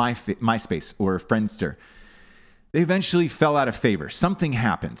at MySpace or Friendster, they eventually fell out of favor. Something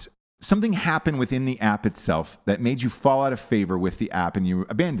happened. Something happened within the app itself that made you fall out of favor with the app, and you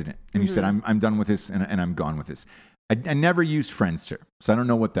abandoned it. And you said, I'm done with this, and I'm gone with this. I never used Friendster, so I don't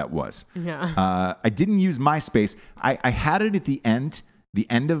know what that was. Yeah. I didn't use MySpace. I had it at the end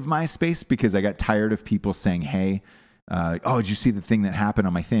of MySpace, because I got tired of people saying, hey, did you see the thing that happened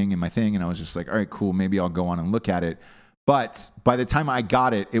on my thing? And I was just like, all right, cool. Maybe I'll go on and look at it. But by the time I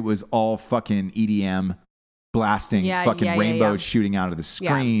got it, it was all fucking EDM blasting, rainbows shooting out of the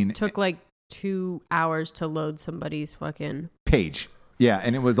screen. Yeah. Took like 2 hours to load somebody's fucking page. Yeah.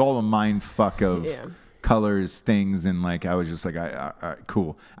 And it was all a mind fuck of colors, things. And like, I was just like, all right,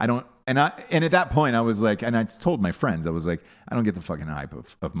 cool. And at that point I was like, and I told my friends, I was like, I don't get the fucking hype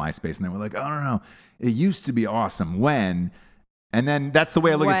of MySpace. And they were like, I don't know. It used to be awesome when, and then that's the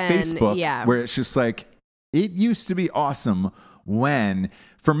way I look at Facebook, where it's just like, it used to be awesome when,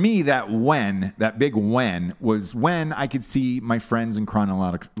 for me, that big when was when I could see my friends in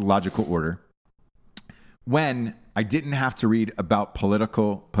chronological order, when I didn't have to read about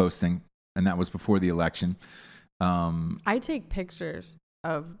political posting, and that was before the election. I take pictures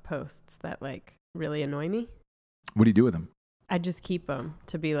of posts that like really annoy me. What do you do with them? I just keep them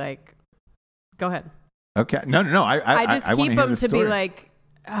to be like, go ahead. Okay. No. I just keep them to be like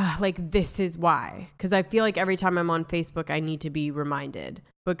this is why. Because I feel like every time I'm on Facebook, I need to be reminded.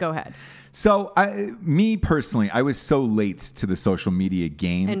 But go ahead. So me personally, I was so late to the social media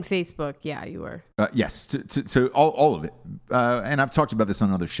game. And Facebook, yeah, you were. Yes, to all of it. And I've talked about this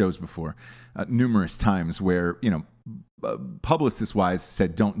on other shows before, numerous times, where, publicist-wise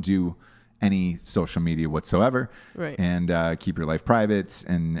said don't do any social media whatsoever, right? And keep your life private,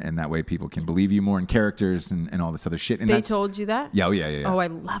 and that way people can believe you more in characters and all this other shit. And they told you that? Yeah, yeah. Oh, I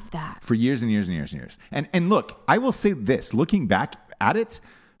love that. For years and years and years and years. And look, I will say this, looking back at it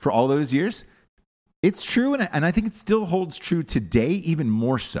for all those years, it's true, and I think it still holds true today, even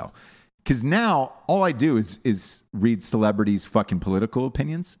more so. Because now all I do is read celebrities' fucking political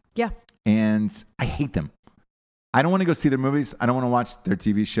opinions. Yeah. And I hate them. I don't want to go see their movies. I don't want to watch their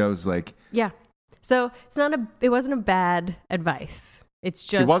TV shows. Like, yeah. So it wasn't a bad advice. It's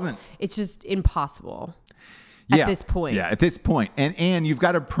just impossible at this point. Yeah, at this point. And you've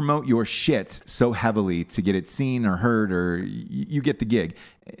got to promote your shit so heavily to get it seen or heard, or you get the gig.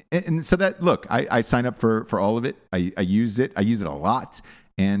 And so that, look, I signed up for all of it. I used it. I use it a lot.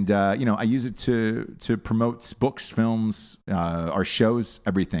 And, I use it to promote books, films, our shows,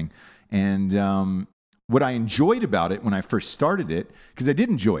 everything. And what I enjoyed about it when I first started it, because I did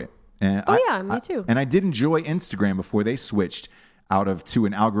enjoy it. And me too. And I did enjoy Instagram before they switched to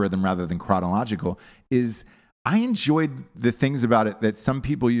an algorithm rather than chronological, is I enjoyed the things about it that some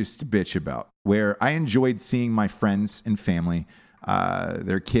people used to bitch about, where I enjoyed seeing my friends and family,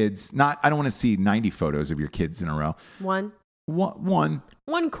 their kids. I don't want to see 90 photos of your kids in a row. One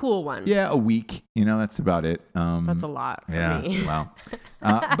cool one. Yeah, a week. That's about it. That's a lot for me. Wow.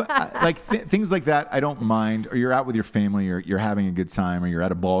 But things like that, I don't mind. Or you're out with your family, or you're having a good time, or you're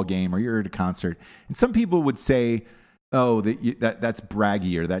at a ball game, or you're at a concert. And some people would say, "Oh, that's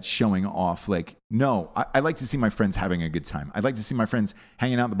braggy, or that's showing off." Like, no, I like to see my friends having a good time. I'd like to see my friends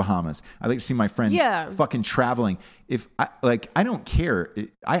hanging out in the Bahamas. I like to see my friends fucking traveling. I don't care.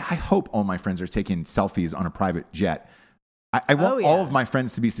 I hope all my friends are taking selfies on a private jet. I want all of my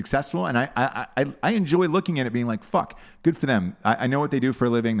friends to be successful, and I enjoy looking at it being like, fuck, good for them. I know what they do for a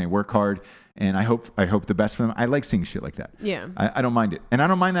living. They work hard, and I hope the best for them. I like seeing shit like that. Yeah. I don't mind it. And I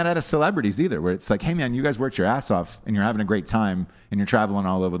don't mind that out of celebrities either, where it's like, hey man, you guys worked your ass off and you're having a great time and you're traveling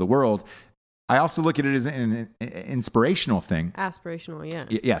all over the world. I also look at it as an inspirational thing. Aspirational, yeah.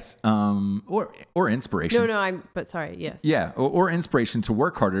 Yes. Or inspiration. But sorry, yes. Yeah. Or inspiration to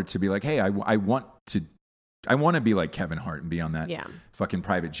work harder, to be like, hey, I want to be like Kevin Hart and be on that fucking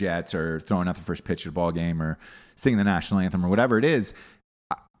private jets, or throwing out the first pitch at a ball game, or singing the national anthem, or whatever it is.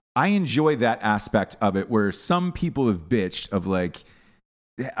 I enjoy that aspect of it, where some people have bitched of like,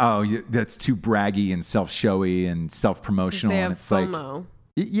 oh, that's too braggy and self-showy and self-promotional. And it's FOMO. Like,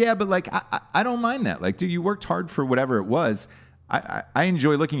 yeah, but like, I don't mind that. Like, dude, you worked hard for whatever it was. I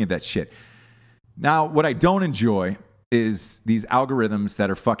enjoy looking at that shit. Now, what I don't enjoy is these algorithms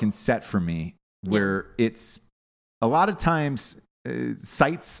that are fucking set for me, where it's a lot of times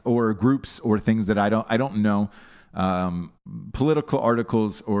sites or groups or things that I don't know, political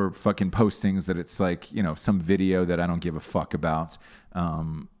articles or fucking postings that it's like, you know, some video that I don't give a fuck about,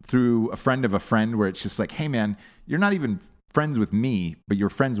 through a friend of a friend where it's just like, hey man, you're not even friends with me, but you're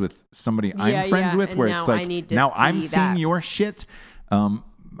friends with somebody I'm friends with, and where now it's like, I need to now I'm see seeing that. your shit.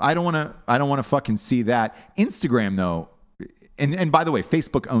 I don't want to fucking see that. Instagram though. And by the way,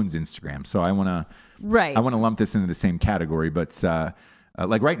 Facebook owns Instagram. So I want to lump this into the same category, but,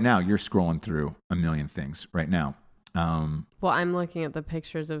 like right now you're scrolling through a million things right now. Well, I'm looking at the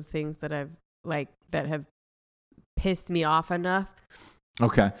pictures of things that that have pissed me off enough.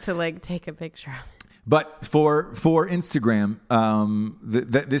 Okay. To like take a picture of it. But for Instagram,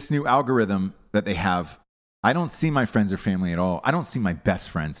 this new algorithm that they have, I don't see my friends or family at all. I don't see my best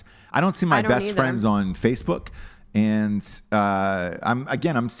friends. I don't see my best friends on Facebook. And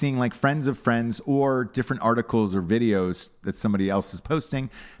I'm seeing like friends of friends or different articles or videos that somebody else is posting.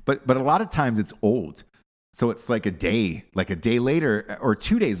 But a lot of times it's old. So it's like a day later or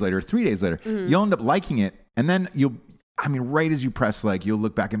 2 days later, 3 days later, you'll end up liking it. And then right as you press like, you'll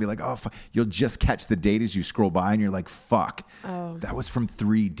look back and be like, oh, fuck. You'll just catch the date as you scroll by and you're like, fuck, that was from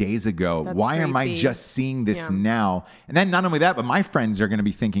 3 days ago. That's Why am I creepy. just seeing this now? And then not only that, but my friends are going to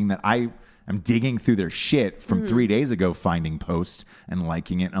be thinking that I'm digging through their shit from 3 days ago, finding posts and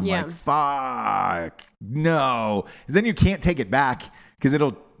liking it. And I'm like, fuck, no. 'Cause then you can't take it back because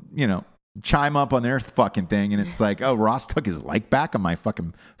it'll, chime up on their fucking thing. And it's like, oh, Ross took his like back on my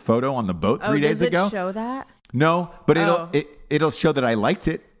fucking photo on the boat 3 days ago. Does it show that? No, but it'll show that I liked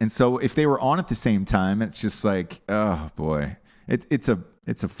it. And so if they were on at the same time, it's just like, oh boy, it's a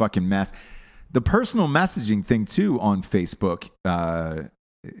fucking mess. The personal messaging thing too on Facebook,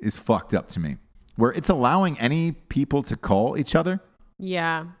 is fucked up to me, where it's allowing any people to call each other.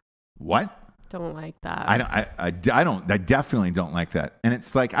 Yeah. What? Don't like that. I definitely don't like that. And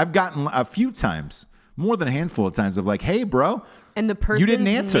it's like, I've gotten a few times, more than a handful of times of like, hey bro, and the person's you didn't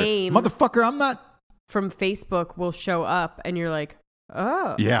answer. name Motherfucker, I'm not. From Facebook will show up and you're like,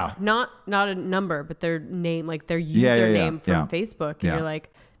 oh. Yeah. Not a number, but their name, like their username from Facebook. And you're like,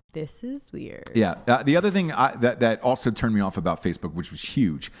 this is weird. Yeah. The other thing that also turned me off about Facebook, which was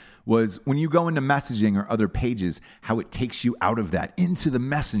huge, was when you go into messaging or other pages, how it takes you out of that into the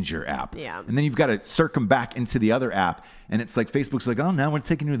Messenger app. Yeah. And then you've got to circum back into the other app. And it's like, Facebook's like, oh, now we're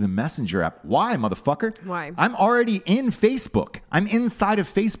taking you to the Messenger app. Why, motherfucker? Why? I'm already in Facebook. I'm inside of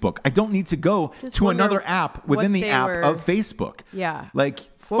Facebook. I don't need to go to another app within the app of Facebook. Yeah. Like,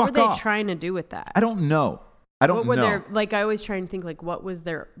 fuck off. What were they trying to do with that? I don't know. I always try and think like, what was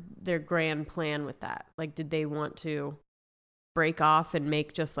their grand plan with that? Like, did they want to break off and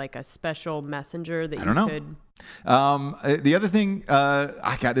make just like a special messenger that could? The other thing,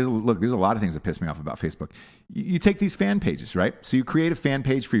 there's a lot of things that piss me off about Facebook. You take these fan pages, right? So you create a fan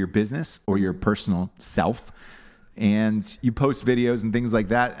page for your business or your personal self, and you post videos and things like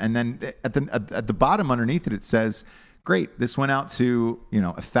that. And then at the bottom underneath it, it says, great, this went out to,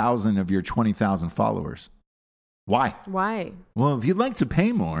 1,000 of your 20,000 followers. Why? Well, if you'd like to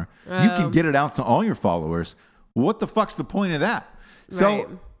pay more, you can get it out to all your followers. What the fuck's the point of that?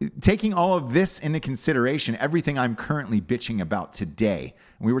 So taking all of this into consideration, everything I'm currently bitching about today,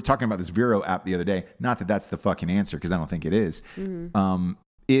 and we were talking about this Vero app the other day, not that that's the fucking answer because I don't think it is,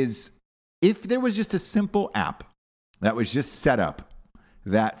 is if there was just a simple app that was just set up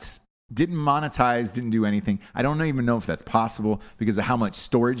that didn't monetize, didn't do anything. I don't even know if that's possible because of how much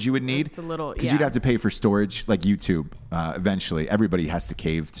storage you would need. It's a little, because you'd have to pay for storage like YouTube. Eventually, everybody has to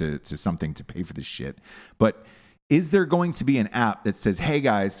cave to something to pay for this shit. But is there going to be an app that says, hey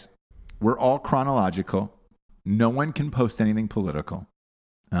guys, we're all chronological. No one can post anything political.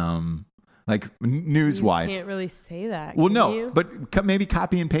 Like news-wise. You can't really say that. Well, can no, you? but maybe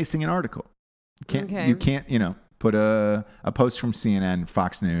copy and pasting an article. You can't, put a post from CNN,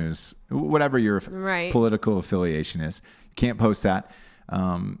 Fox News, whatever your political affiliation is. You can't post that.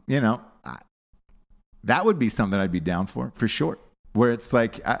 That would be something I'd be down for sure. Where it's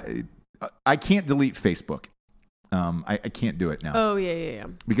like, I can't delete Facebook. I can't do it now. Oh, yeah.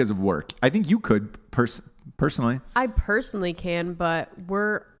 Because of work. I think you could personally. I personally can, but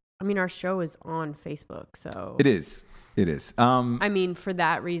our show is on Facebook, so. It is. For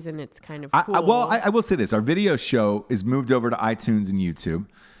that reason, it's kind of cool. I will say this. Our video show is moved over to iTunes and YouTube.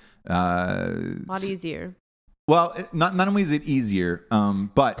 A lot easier. Well, not only is it easier,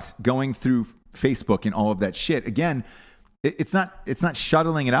 but going through Facebook and all of that shit, again, it's not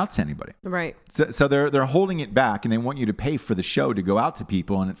shuttling it out to anybody. Right. So they're holding it back and they want you to pay for the show to go out to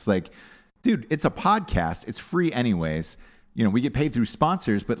people. And it's like, dude, it's a podcast. It's free anyways. We get paid through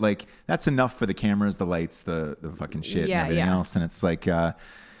sponsors, but like that's enough for the cameras, the lights, the fucking shit and everything else. And it's like,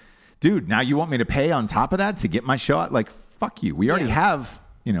 dude, now you want me to pay on top of that to get my show out? Like, fuck you. We already have,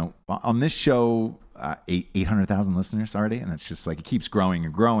 on this show, 800,000 listeners already. And it's just like, it keeps growing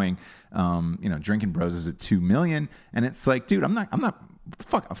and growing. Drinking Bros is at 2 million. And it's like, dude,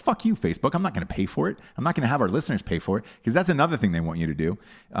 fuck you, Facebook. I'm not going to pay for it. I'm not going to have our listeners pay for it, because that's another thing they want you to do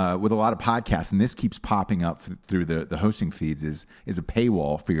with a lot of podcasts. And this keeps popping up through the hosting feeds is a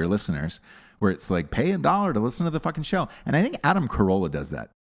paywall for your listeners, where it's like, pay $1 to listen to the fucking show. And I think Adam Carolla does that.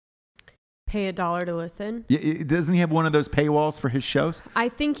 Pay $1 to listen? Yeah, doesn't he have one of those paywalls for his shows? I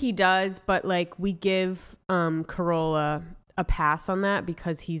think he does, but like we give Carolla a pass on that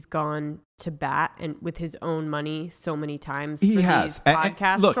because he's gone to bat and with his own money so many times. He for has these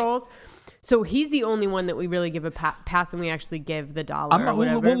podcast trolls. So he's the only one that we really give a pass, and we actually give the $1 or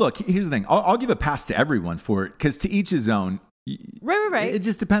whatever. Well, look, here's the thing. I'll give a pass to everyone for it, because to each his own. Right. It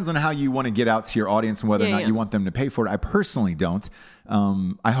just depends on how you want to get out to your audience and whether or not you want them to pay for it. I personally don't.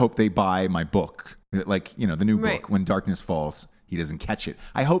 I hope they buy my book, like, the new book, When Darkness Falls, He Doesn't Catch It.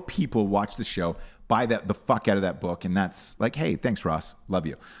 I hope people watch the show, buy the fuck out of that book, and that's like, hey, thanks, Ross, love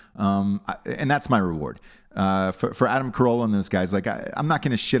you. And that's my reward. For Adam Carolla and those guys, like, I'm not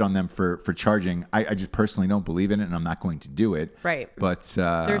going to shit on them for charging. I just personally don't believe in it, and I'm not going to do it. Right. But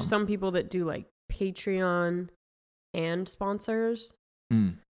there's some people that do like Patreon and sponsors,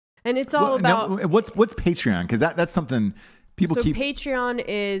 and it's all about what's Patreon, because that's something people keep. Patreon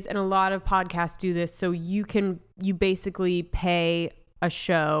is, and a lot of podcasts do this, so you basically pay a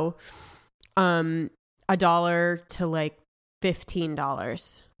show $1 to like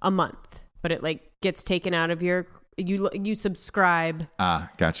 $15 a month, but it like gets taken out of your you subscribe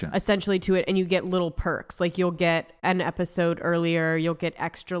gotcha essentially to it, and you get little perks, like you'll get an episode earlier, you'll get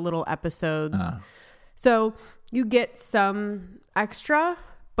extra little episodes, so you get some extra,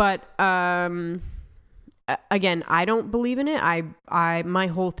 but again, I don't believe in it. My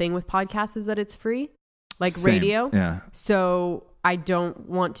whole thing with podcasts is that it's free, like radio. Yeah. So I don't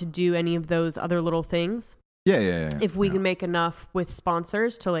want to do any of those other little things. Yeah. If we can make enough with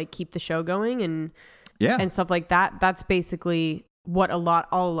sponsors to like keep the show going and stuff like that, that's basically what a lot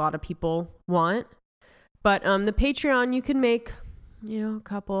of people want. But the Patreon, you can make, a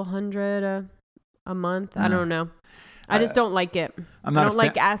couple hundred a month. I don't know. I just don't like it. I don't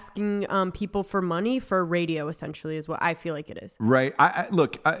like asking people for money for radio, essentially, is what I feel like it is. Right.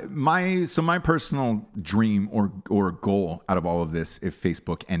 My personal dream or goal out of all of this, if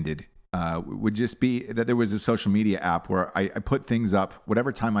Facebook ended, would just be that there was a social media app where I put things up,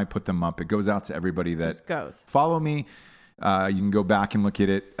 whatever time I put them up, it goes out to everybody that follow me. You can go back and look at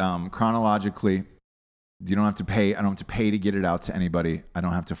it chronologically. You don't have to pay. I don't have to pay to get it out to anybody. I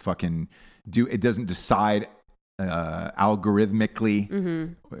don't have to fucking it doesn't decide algorithmically,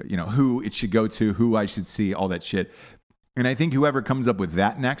 who it should go to, who I should see, all that shit. And I think whoever comes up with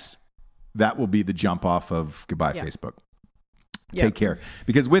that next, that will be the jump off of goodbye, Facebook. Take care.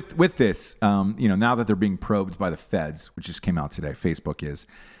 Because with this, now that they're being probed by the feds, which just came out today, Facebook is,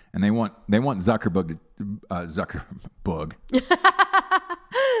 and they want Zuckerberg.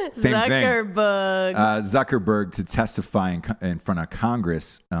 Same thing. Zuckerberg to testify in front of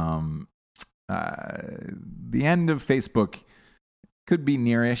Congress. The end of Facebook could be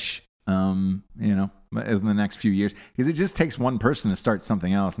nearish, in the next few years, because it just takes one person to start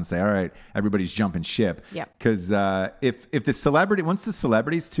something else and say, all right, everybody's jumping ship. Yeah. Because if once the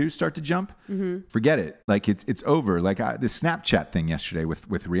celebrities too start to jump, forget it. Like it's over. Like the Snapchat thing yesterday with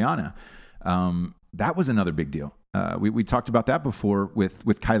Rihanna, that was another big deal. We talked about that before with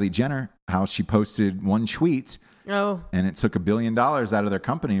Kylie Jenner, how she posted one tweet. Oh. And it took $1 billion out of their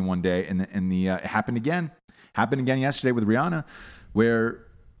company in one day. And it happened again yesterday with Rihanna, where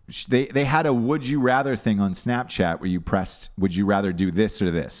they had a would you rather thing on Snapchat where you pressed, would you rather do this or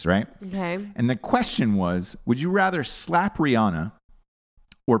this, right? Okay. And the question was, would you rather slap Rihanna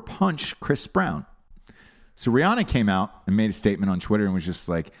or punch Chris Brown? So Rihanna came out and made a statement on Twitter and was just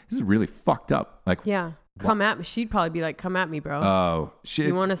like, this is really fucked up. Like, yeah. Come at me. She'd probably be like, come at me, bro. Oh,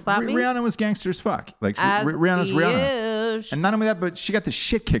 you want to slap me? Rihanna was gangster as fuck. Like, Rihanna's Rihanna. And not only that, but she got the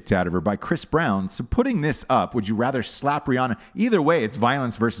shit kicked out of her by Chris Brown. So putting this up, would you rather slap Rihanna? Either way, it's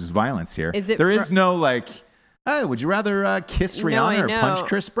violence versus violence here. There is no like, oh, would you rather kiss Rihanna or punch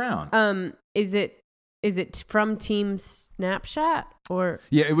Chris Brown? Is it from Team Snapchat or?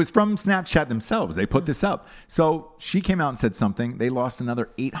 Yeah, it was from Snapchat themselves. They put this up. So she came out and said something. They lost another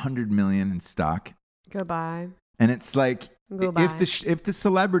 $800 million in stock. Goodbye. And it's like, if the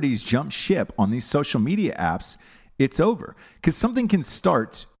celebrities jump ship on these social media apps, it's over. Because something can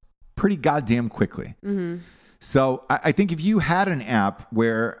start pretty goddamn quickly. Mm-hmm. So I think if you had an app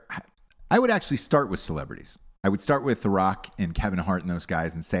where I would actually start with celebrities. I would start with The Rock and Kevin Hart and those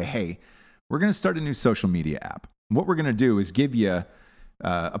guys and say, hey, we're going to start a new social media app. What we're going to do is give you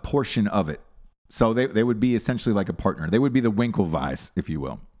a portion of it. So they would be essentially like a partner. They would be the Winklevis, if you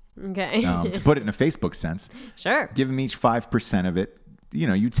will. Okay. To put it in a Facebook sense. Sure. Give them each 5% of it. You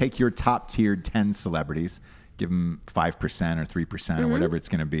know, you take your top tiered 10 celebrities, give them 5% or 3% or whatever it's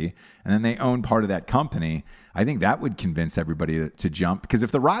going to be. And then they own part of that company. I think that would convince everybody to jump. Because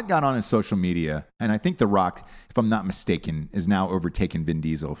if The Rock got on his social media, and I think The Rock, if I'm not mistaken, is now overtaken Vin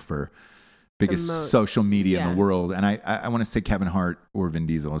Diesel for biggest social media in the world. And I want to say Kevin Hart or Vin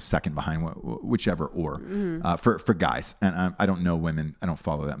Diesel is second behind whichever for guys. And I don't know women. I don't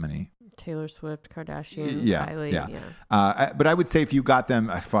follow that many. Taylor Swift, Kardashian, yeah, Kylie. Yeah. But I would say if you got them,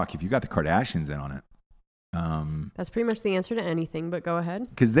 if you got the Kardashians in on it. That's pretty much the answer to anything, but go ahead.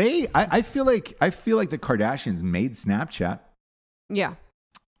 Because I feel like the Kardashians made Snapchat. Yeah.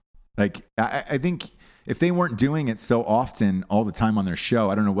 Like, I think if they weren't doing it so often all the time on their show,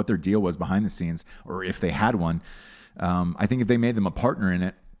 I don't know what their deal was behind the scenes or if they had one. I think if they made them a partner in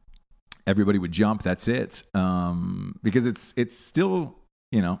it, everybody would jump. That's it. Because it's still,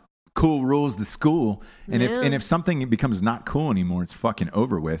 you know, cool rules the school. And if something becomes not cool anymore, it's fucking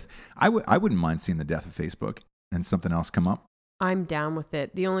over with. I wouldn't mind seeing the death of Facebook and something else come up. I'm down with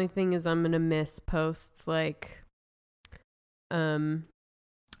it. The only thing is I'm going to miss posts like,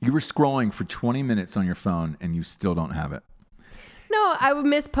 you were scrolling for 20 minutes on your phone and you still don't have it. No, I would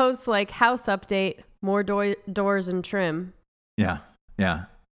miss posts like house update, more doors and trim. Yeah. Yeah.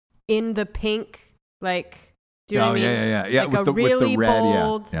 In the pink, like, do you know what I mean? Yeah. Like with the red,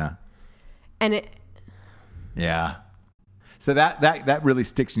 bold, yeah. And it. Yeah. So that really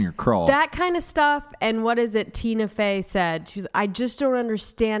sticks in your craw. That kind of stuff. And what is it? Tina Fey said, she was, I just don't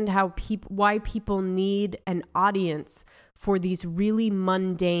understand why people need an audience for these really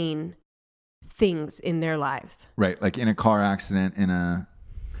mundane things in their lives. Right. Like in a car accident, in a...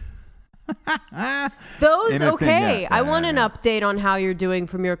 Those, in a okay. I want an update on how you're doing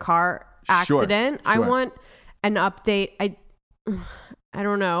from your car accident. Sure. I want an update. I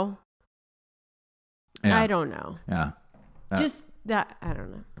don't know. Yeah. I don't know. Yeah. Just that. I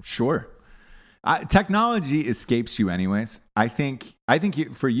don't know. Sure. Technology escapes you anyways. I think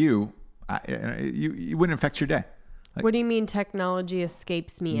for you, you wouldn't affect your day. Like, what do you mean technology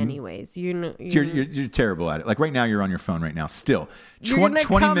escapes me anyways? You're terrible at it. Like right now, you're on your phone right now. Still, you're gonna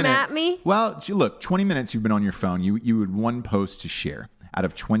 20 come minutes. At me? Well, look, 20 minutes you've been on your phone. You would one post to share out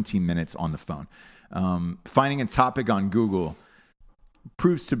of 20 minutes on the phone. Finding a topic on Google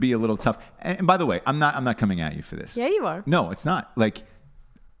proves to be a little tough. And by the way, I'm not coming at you for this. Yeah, you are. No, it's not. Like,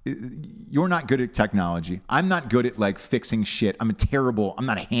 you're not good at technology. I'm not good at like fixing shit. I'm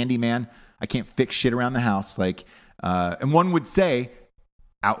not a handyman. I can't fix shit around the house. Like, and one would say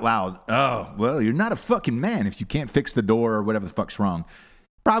out loud, oh, well, you're not a fucking man if you can't fix the door or whatever the fuck's wrong.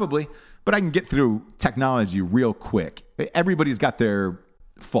 Probably, but I can get through technology real quick. Everybody's got their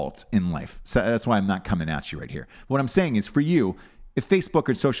faults in life. So that's why I'm not coming at you right here. What I'm saying is for you, if Facebook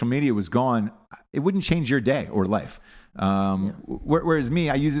or social media was gone, it wouldn't change your day or life. Whereas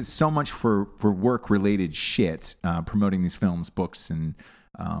me, I use it so much for work-related shit, promoting these films, books, and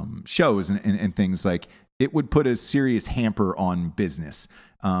shows and things. Like, it would put a serious hamper on business.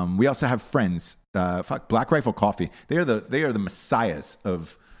 We also have friends, Black Rifle Coffee. They are the messiahs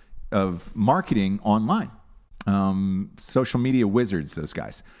of marketing online. Social media wizards, those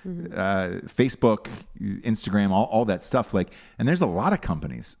guys. Facebook, Instagram, all that stuff. Like, and there's a lot of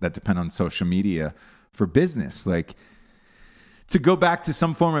companies that depend on social media for business. Like, to go back to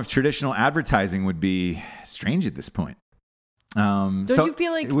some form of traditional advertising would be strange at this point. Don't you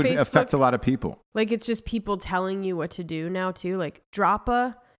feel like it would Facebook, affect a lot of people? Like, it's just people telling you what to do now too. Like, drop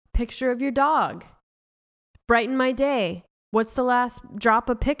a picture of your dog. Brighten my day. Drop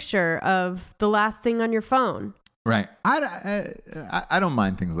a picture of the last thing on your phone. Right. I don't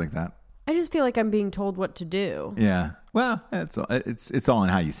mind things like that. I just feel like I'm being told what to do. Yeah. Well, it's all in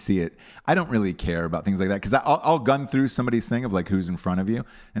how you see it. I don't really care about things like that because I'll gun through somebody's thing of like who's in front of you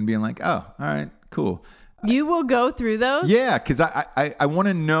and being like, oh, all right, cool. You will go through those? Yeah, because I want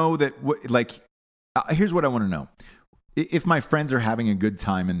to know that, here's what I want to know. If my friends are having a good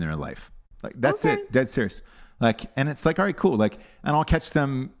time in their life. Like, that's it. Dead serious. Like, and it's like, all right, cool. Like, and I'll catch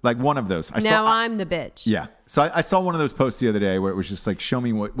them, like one of those. I'm the bitch. Yeah. So I saw one of those posts the other day where it was just like, show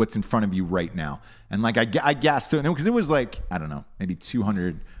me what's in front of you right now. And like, I gassed through it because it was like, I don't know, maybe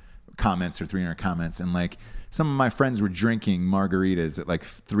 200 comments or 300 comments. And like, some of my friends were drinking margaritas at like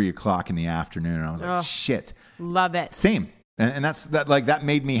 3:00 in the afternoon. And I was like, shit. Love it. Same. And that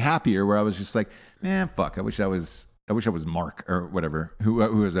made me happier where I was just like, man, fuck. I wish I was Mark or whatever,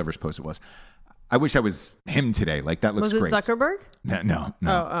 whoever's post it was. I wish I was him today. Like that looks Was it great. Zuckerberg? No.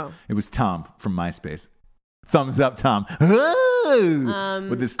 Oh. It was Tom from MySpace. Thumbs up, Tom.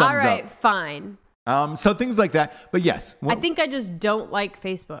 With his thumbs All right, up. fine. So things like that. But yes. I think I just don't like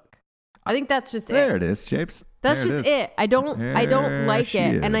Facebook. I think that's just There it. it is, Shapes. That's There just is. it. I don't like she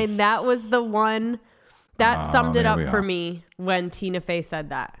it. And is. that was the one that summed it there up we for are. me when Tina Fey said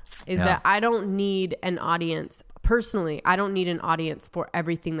that. Is Yeah. that I don't need an audience. Personally, I don't need an audience for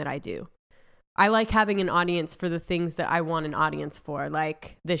everything that I do. I like having an audience for the things that I want an audience for,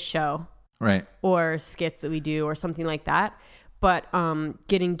 like this show. Right. Or skits that we do or something like that. But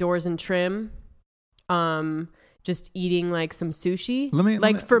getting Doors and Trim, just eating like some sushi.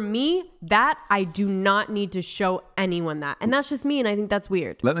 For me, that I do not need to show anyone that. And that's just me, and I think that's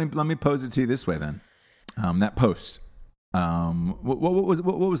weird. Let me pose it to you this way then. That post. What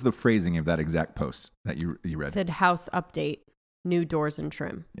was the phrasing of that exact post that you read? It said house update, new doors and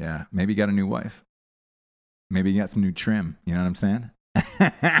trim. Yeah, maybe you got a new wife. Maybe you got some new trim. You know what I'm saying?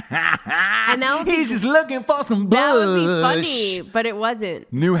 And that would be, He's just looking for some bush. that would be funny, but it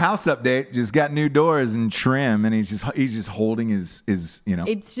wasn't. New house update. Just got new doors and trim, and he's just holding his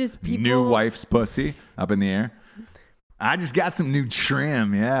It's just people. new wife's pussy up in the air. I just got some new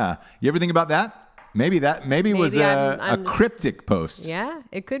trim. Yeah. You ever think about that? Maybe it was a cryptic post. Yeah,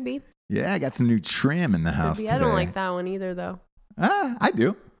 it could be. Yeah, I got some new trim in the house today. I don't like that one either, though. I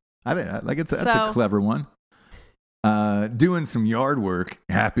do. I think that's a clever one. Doing some yard work.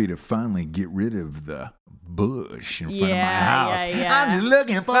 Happy to finally get rid of the bush in front of my house. Yeah. I'm just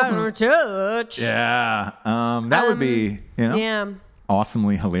looking for some church. Yeah. That would be,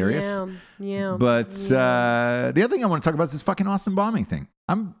 awesomely hilarious. Yeah. But the other thing I want to talk about is this fucking Austin bombing thing.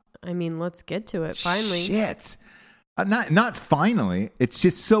 Let's get to it finally. Shit. Not finally. It's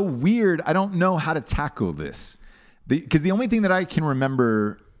just so weird. I don't know how to tackle this. Because the only thing that I can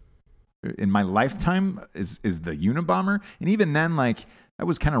remember in my lifetime is the Unabomber. And even then, like, that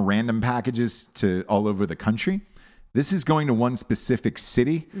was kind of random packages to all over the country. This is going to one specific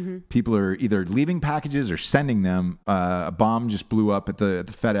city. Mm-hmm. People are either leaving packages or sending them. A bomb just blew up at the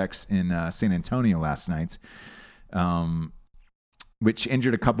FedEx in San Antonio last night, which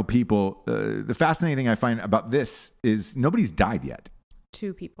injured a couple people. The fascinating thing I find about this is nobody's died yet.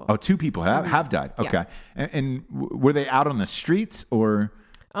 2 people. Oh, 2 people have died. Okay. Yeah. And were they out on the streets or?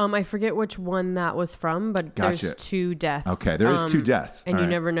 I forget which one that was from, but there's 2 deaths. Okay, there is 2 deaths. And you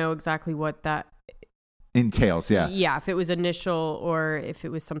never know exactly what that entails, yeah. Yeah, if it was initial or if it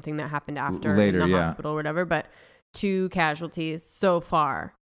was something that happened after later, in the hospital or whatever, but 2 casualties so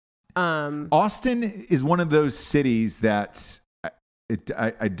far. Austin is one of those cities that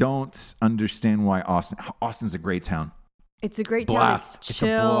I don't understand why Austin's a great town. It's a great blast. town. It's chill.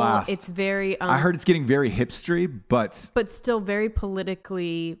 It's a blast. It's very... I heard it's getting very hipstery, but still very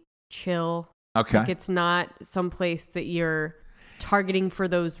politically chill. Okay. Like it's not someplace that you're targeting for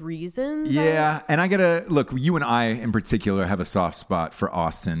those reasons. Yeah. And I gotta... Look, you and I in particular have a soft spot for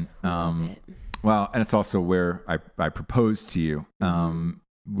Austin. Well, and it's also where I proposed to you.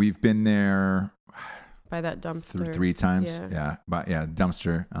 We've been there... By that dumpster. 3 times. Yeah.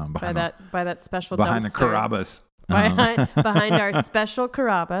 Dumpster. By that special behind dumpster. the Carrabba's. Behind our special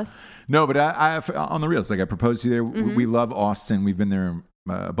Carrabba's. No, but I on the reels, like I proposed to you there. Mm-hmm. We love Austin. We've been there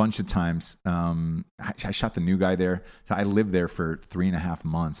a bunch of times. I shot the new guy there. So I lived there for 3.5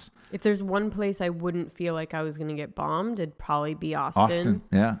 months. If there's one place I wouldn't feel like I was going to get bombed, it'd probably be Austin.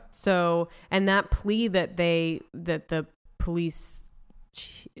 Yeah. So, and that plea that the police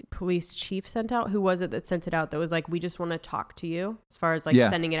chief sent out, who was it that sent it out that was like, we just want to talk to you, as far as like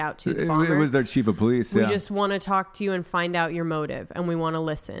sending it out to the bomber? It was their chief of police. We just want to talk to you and find out your motive, and we want to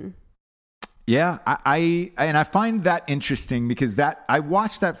listen. Yeah, I find that interesting because I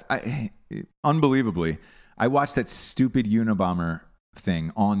watched that unbelievably. I watched that stupid Unabomber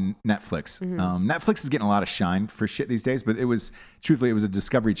thing on Netflix. Mm-hmm. Netflix is getting a lot of shine for shit these days, but it was a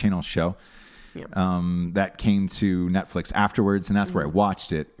Discovery Channel show. Yeah. That came to Netflix afterwards, and that's where I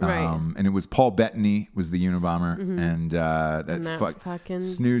watched it. Right. And it was Paul Bettany was the Unabomber, and that fucking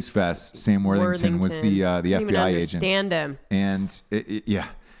snooze fest. Sam Worthington was the FBI agent. Understand him, and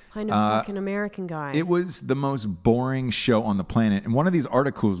kind of fucking American guy. It was the most boring show on the planet, and one of these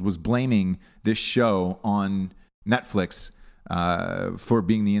articles was blaming this show on Netflix for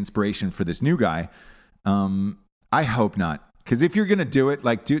being the inspiration for this new guy. I hope not. Because if you're going to do it,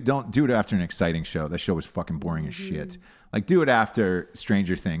 like, don't do it after an exciting show. That show was fucking boring as shit. Like, do it after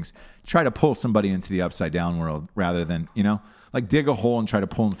Stranger Things. Try to pull somebody into the upside down world rather than, like dig a hole and try to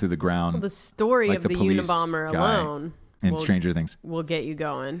pull them through the ground. Well, the story like of the Unabomber alone and Stranger Things will get you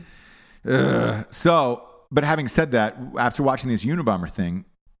going. But having said that, after watching this Unabomber thing,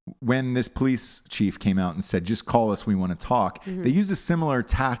 when this police chief came out and said, just call us, we want to talk, they used a similar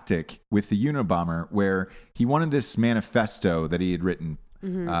tactic with the Unabomber where he wanted this manifesto that he had written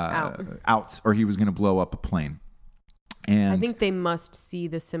out, or he was going to blow up a plane. And I think they must see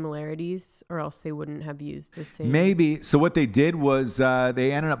the similarities or else they wouldn't have used the same. Maybe. So what they did was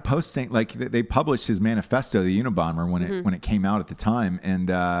they ended up posting, like they published his manifesto, the Unabomber, when it came out at the time. And,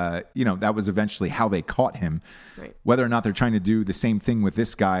 that was eventually how they caught him. Right. Whether or not they're trying to do the same thing with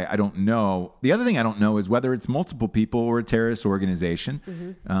this guy, I don't know. The other thing I don't know is whether it's multiple people or a terrorist organization.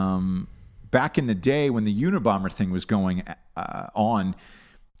 Back in the day when the Unabomber thing was going on,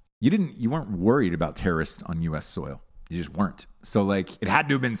 you weren't worried about terrorists on U.S. soil. You just weren't. So it had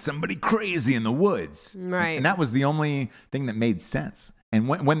to have been somebody crazy in the woods. Right. And that was the only thing that made sense. And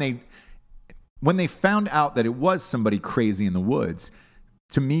when they found out that it was somebody crazy in the woods,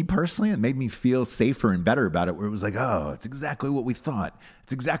 to me personally, it made me feel safer and better about it, where it was like, oh, it's exactly what we thought.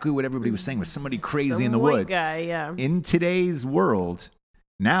 It's exactly what everybody was saying, was somebody crazy in the white woods. Guy, yeah. In today's world,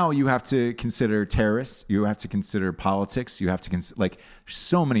 now you have to consider terrorists. You have to consider politics. You have to consider, there's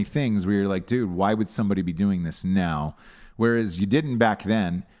so many things where you're like, dude, why would somebody be doing this now? Whereas you didn't back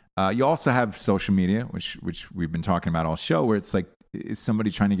then. You also have social media, which we've been talking about all show, where it's like, is somebody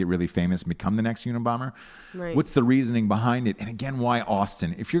trying to get really famous and become the next Unabomber? Right. What's the reasoning behind it? And again, why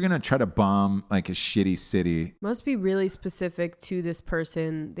Austin? If you're going to try to bomb a shitty city. Must be really specific to this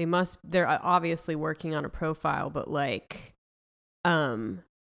person. They're obviously working on a profile, but I don't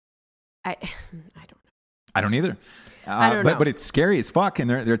know. I don't either. I don't know. But it's scary as fuck, and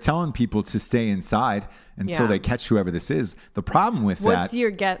they're telling people to stay inside until they catch whoever this is. The problem with What's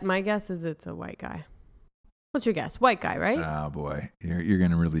your guess? My guess is it's a white guy. What's your guess? White guy, right? Oh boy, you're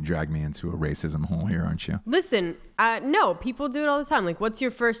going to really drag me into a racism hole here, aren't you? Listen, no, people do it all the time. What's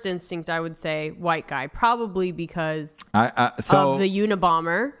your first instinct? I would say white guy, probably because of the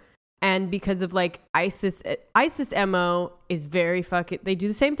Unabomber. And because of ISIS MO is very fucking, they do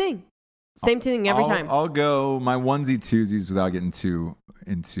the same thing. Same thing every time. I'll go my onesie twosies without getting too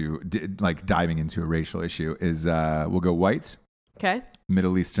into diving into a racial issue is we'll go whites. Okay.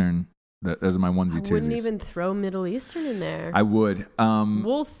 Middle Eastern. Those are my onesie twosies. I wouldn't even throw Middle Eastern in there. I would.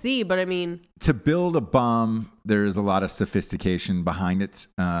 We'll see, but I mean, to build a bomb, there's a lot of sophistication behind it.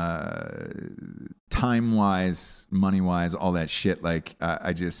 Time wise, money wise, all that shit.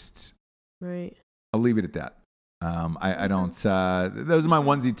 I just, right. I'll leave it at that. I don't. Those are my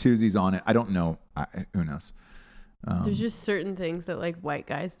onesie twosies on it. I don't know. Who knows? There's just certain things that white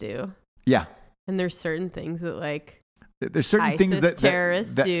guys do. Yeah. And there's certain things that there's certain ISIS things that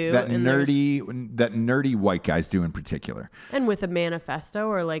terrorists do that nerdy white guys do in particular. And with a manifesto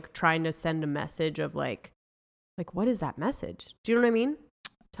or trying to send a message of what is that message? Do you know what I mean?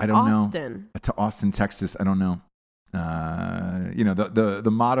 I don't know. To Austin, Texas. I don't know.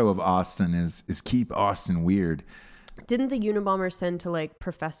 The motto of Austin is keep Austin weird. Didn't the Unabomber send to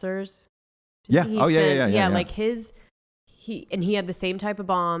professors? Yeah. Yeah. He had the same type of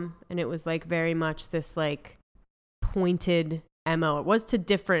bomb, and it was very much this pointed MO. It was to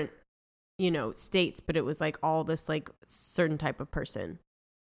different, states, but it was all this certain type of person.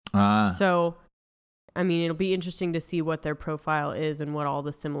 So, I mean, it'll be interesting to see what their profile is and what all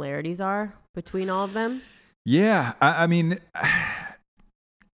the similarities are between all of them. Yeah, I mean,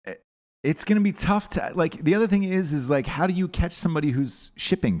 it's going to be tough to the other thing is how do you catch somebody who's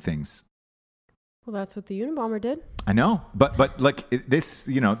shipping things? Well, that's what the Unabomber did. I know, but this,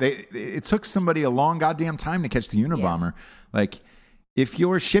 it took somebody a long goddamn time to catch the Unabomber. Yeah. If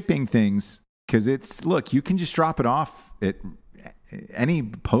you're shipping things, because you can just drop it off at any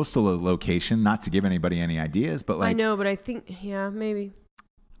postal location, not to give anybody any ideas, but I know, but I think, maybe.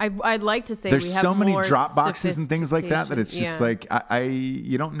 I'd like to say there's we have so many more drop boxes and things like that it's just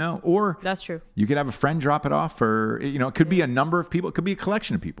you don't know. Or that's true. You could have a friend drop it off, or it could be a number of people. It could be a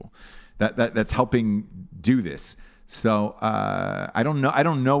collection of people that's helping do this. So I don't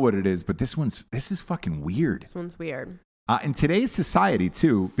know what it is, but this is fucking weird. This one's weird. In today's society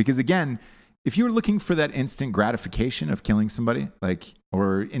too, because again, if you're looking for that instant gratification of killing somebody,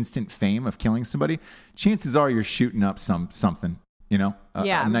 or instant fame of killing somebody, chances are you're shooting up something.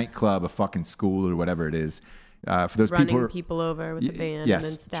 A nightclub, a fucking school, or whatever it is. For those running people over with a van and then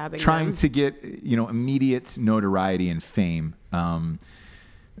stabbing trying them. To get immediate notoriety and fame.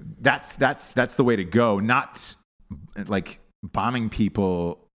 That's the way to go. Not bombing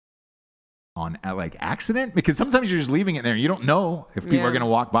people on accident, because sometimes you're just leaving it there and you don't know if people are going to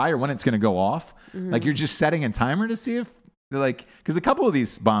walk by or when it's going to go off. Mm-hmm. You're just setting a timer to see if because a couple of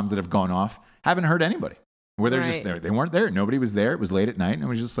these bombs that have gone off haven't hurt anybody. Where they're just there. They weren't there. Nobody was there. It was late at night, and it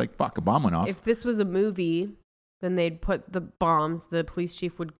was just fuck, a bomb went off. If this was a movie, then they'd put the bombs. The police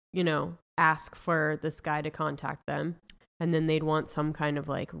chief would ask for this guy to contact them, and then they'd want some kind of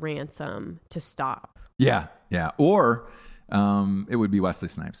like ransom to stop. Yeah. Or it would be Wesley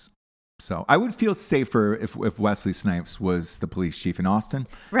Snipes. So I would feel safer if Wesley Snipes was the police chief in Austin.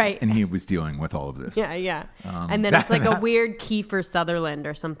 Right. And he was dealing with all of this. Yeah. And then it's like a weird Kiefer Sutherland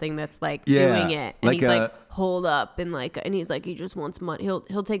or something that's like doing it. And he's like, hold up. And he's like, he just wants money.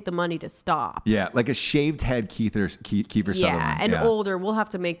 He'll take the money to stop. Yeah. Like a shaved head Kiefer Sutherland. Yeah. And older. We'll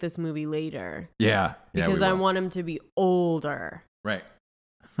have to make this movie later. Yeah. Because I want him to be older. Right.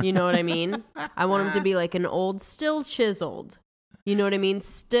 You know what I mean? I want him to be like an old, still chiseled. You know what I mean?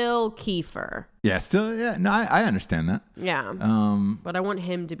 Still Kiefer. Yeah, still, yeah. No, I understand that. Yeah. But I want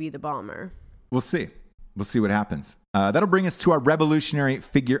him to be the bomber. We'll see. We'll see what happens. That'll bring us to our revolutionary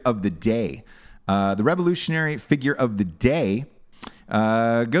figure of the day. The revolutionary figure of the day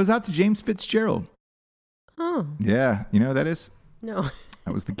goes out to James Fitzgerald. Oh. Yeah. You know who that is? No.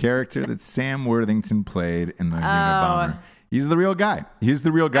 That was the character that Sam Worthington played in the Unabomber. He's the real guy. He's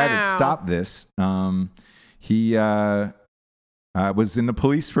the real guy that stopped this. He was in the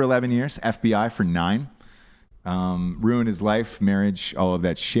police for 11 years, FBI for 9. Ruined his life, marriage, all of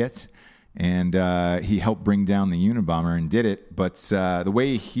that shit. And he helped bring down the Unabomber and did it. But the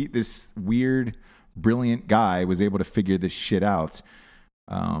way this weird, brilliant guy was able to figure this shit out,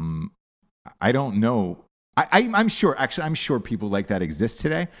 I don't know. I'm sure people like that exist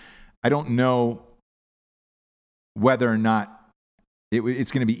today. I don't know whether or not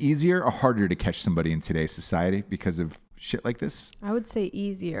it's going to be easier or harder to catch somebody in today's society because of shit like this. I would say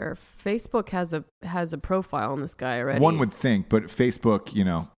easier. Facebook has a profile on this guy already. One would think, but Facebook,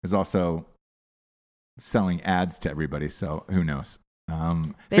 is also selling ads to everybody, so who knows?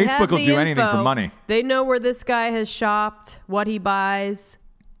 Facebook will do anything for money. They know where this guy has shopped, what he buys,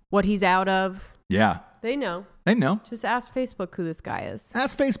 what he's out of. Yeah. They know. Just ask Facebook who this guy is.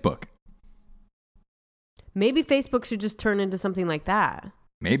 Ask Facebook. Maybe Facebook should just turn into something like that.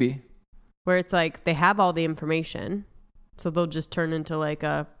 Maybe. Where it's like they have all the information, so they'll just turn into like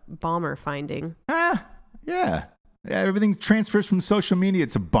a bomber finding. Yeah. Everything transfers from social media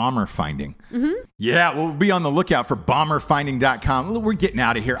to bomber finding. Mm-hmm. Yeah, we'll be on the lookout for bomberfinding.com. We're getting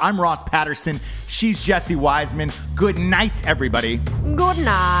out of here. I'm Ross Patterson. She's Jesse Wiseman. Good night, everybody. Good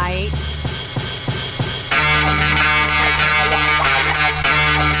night.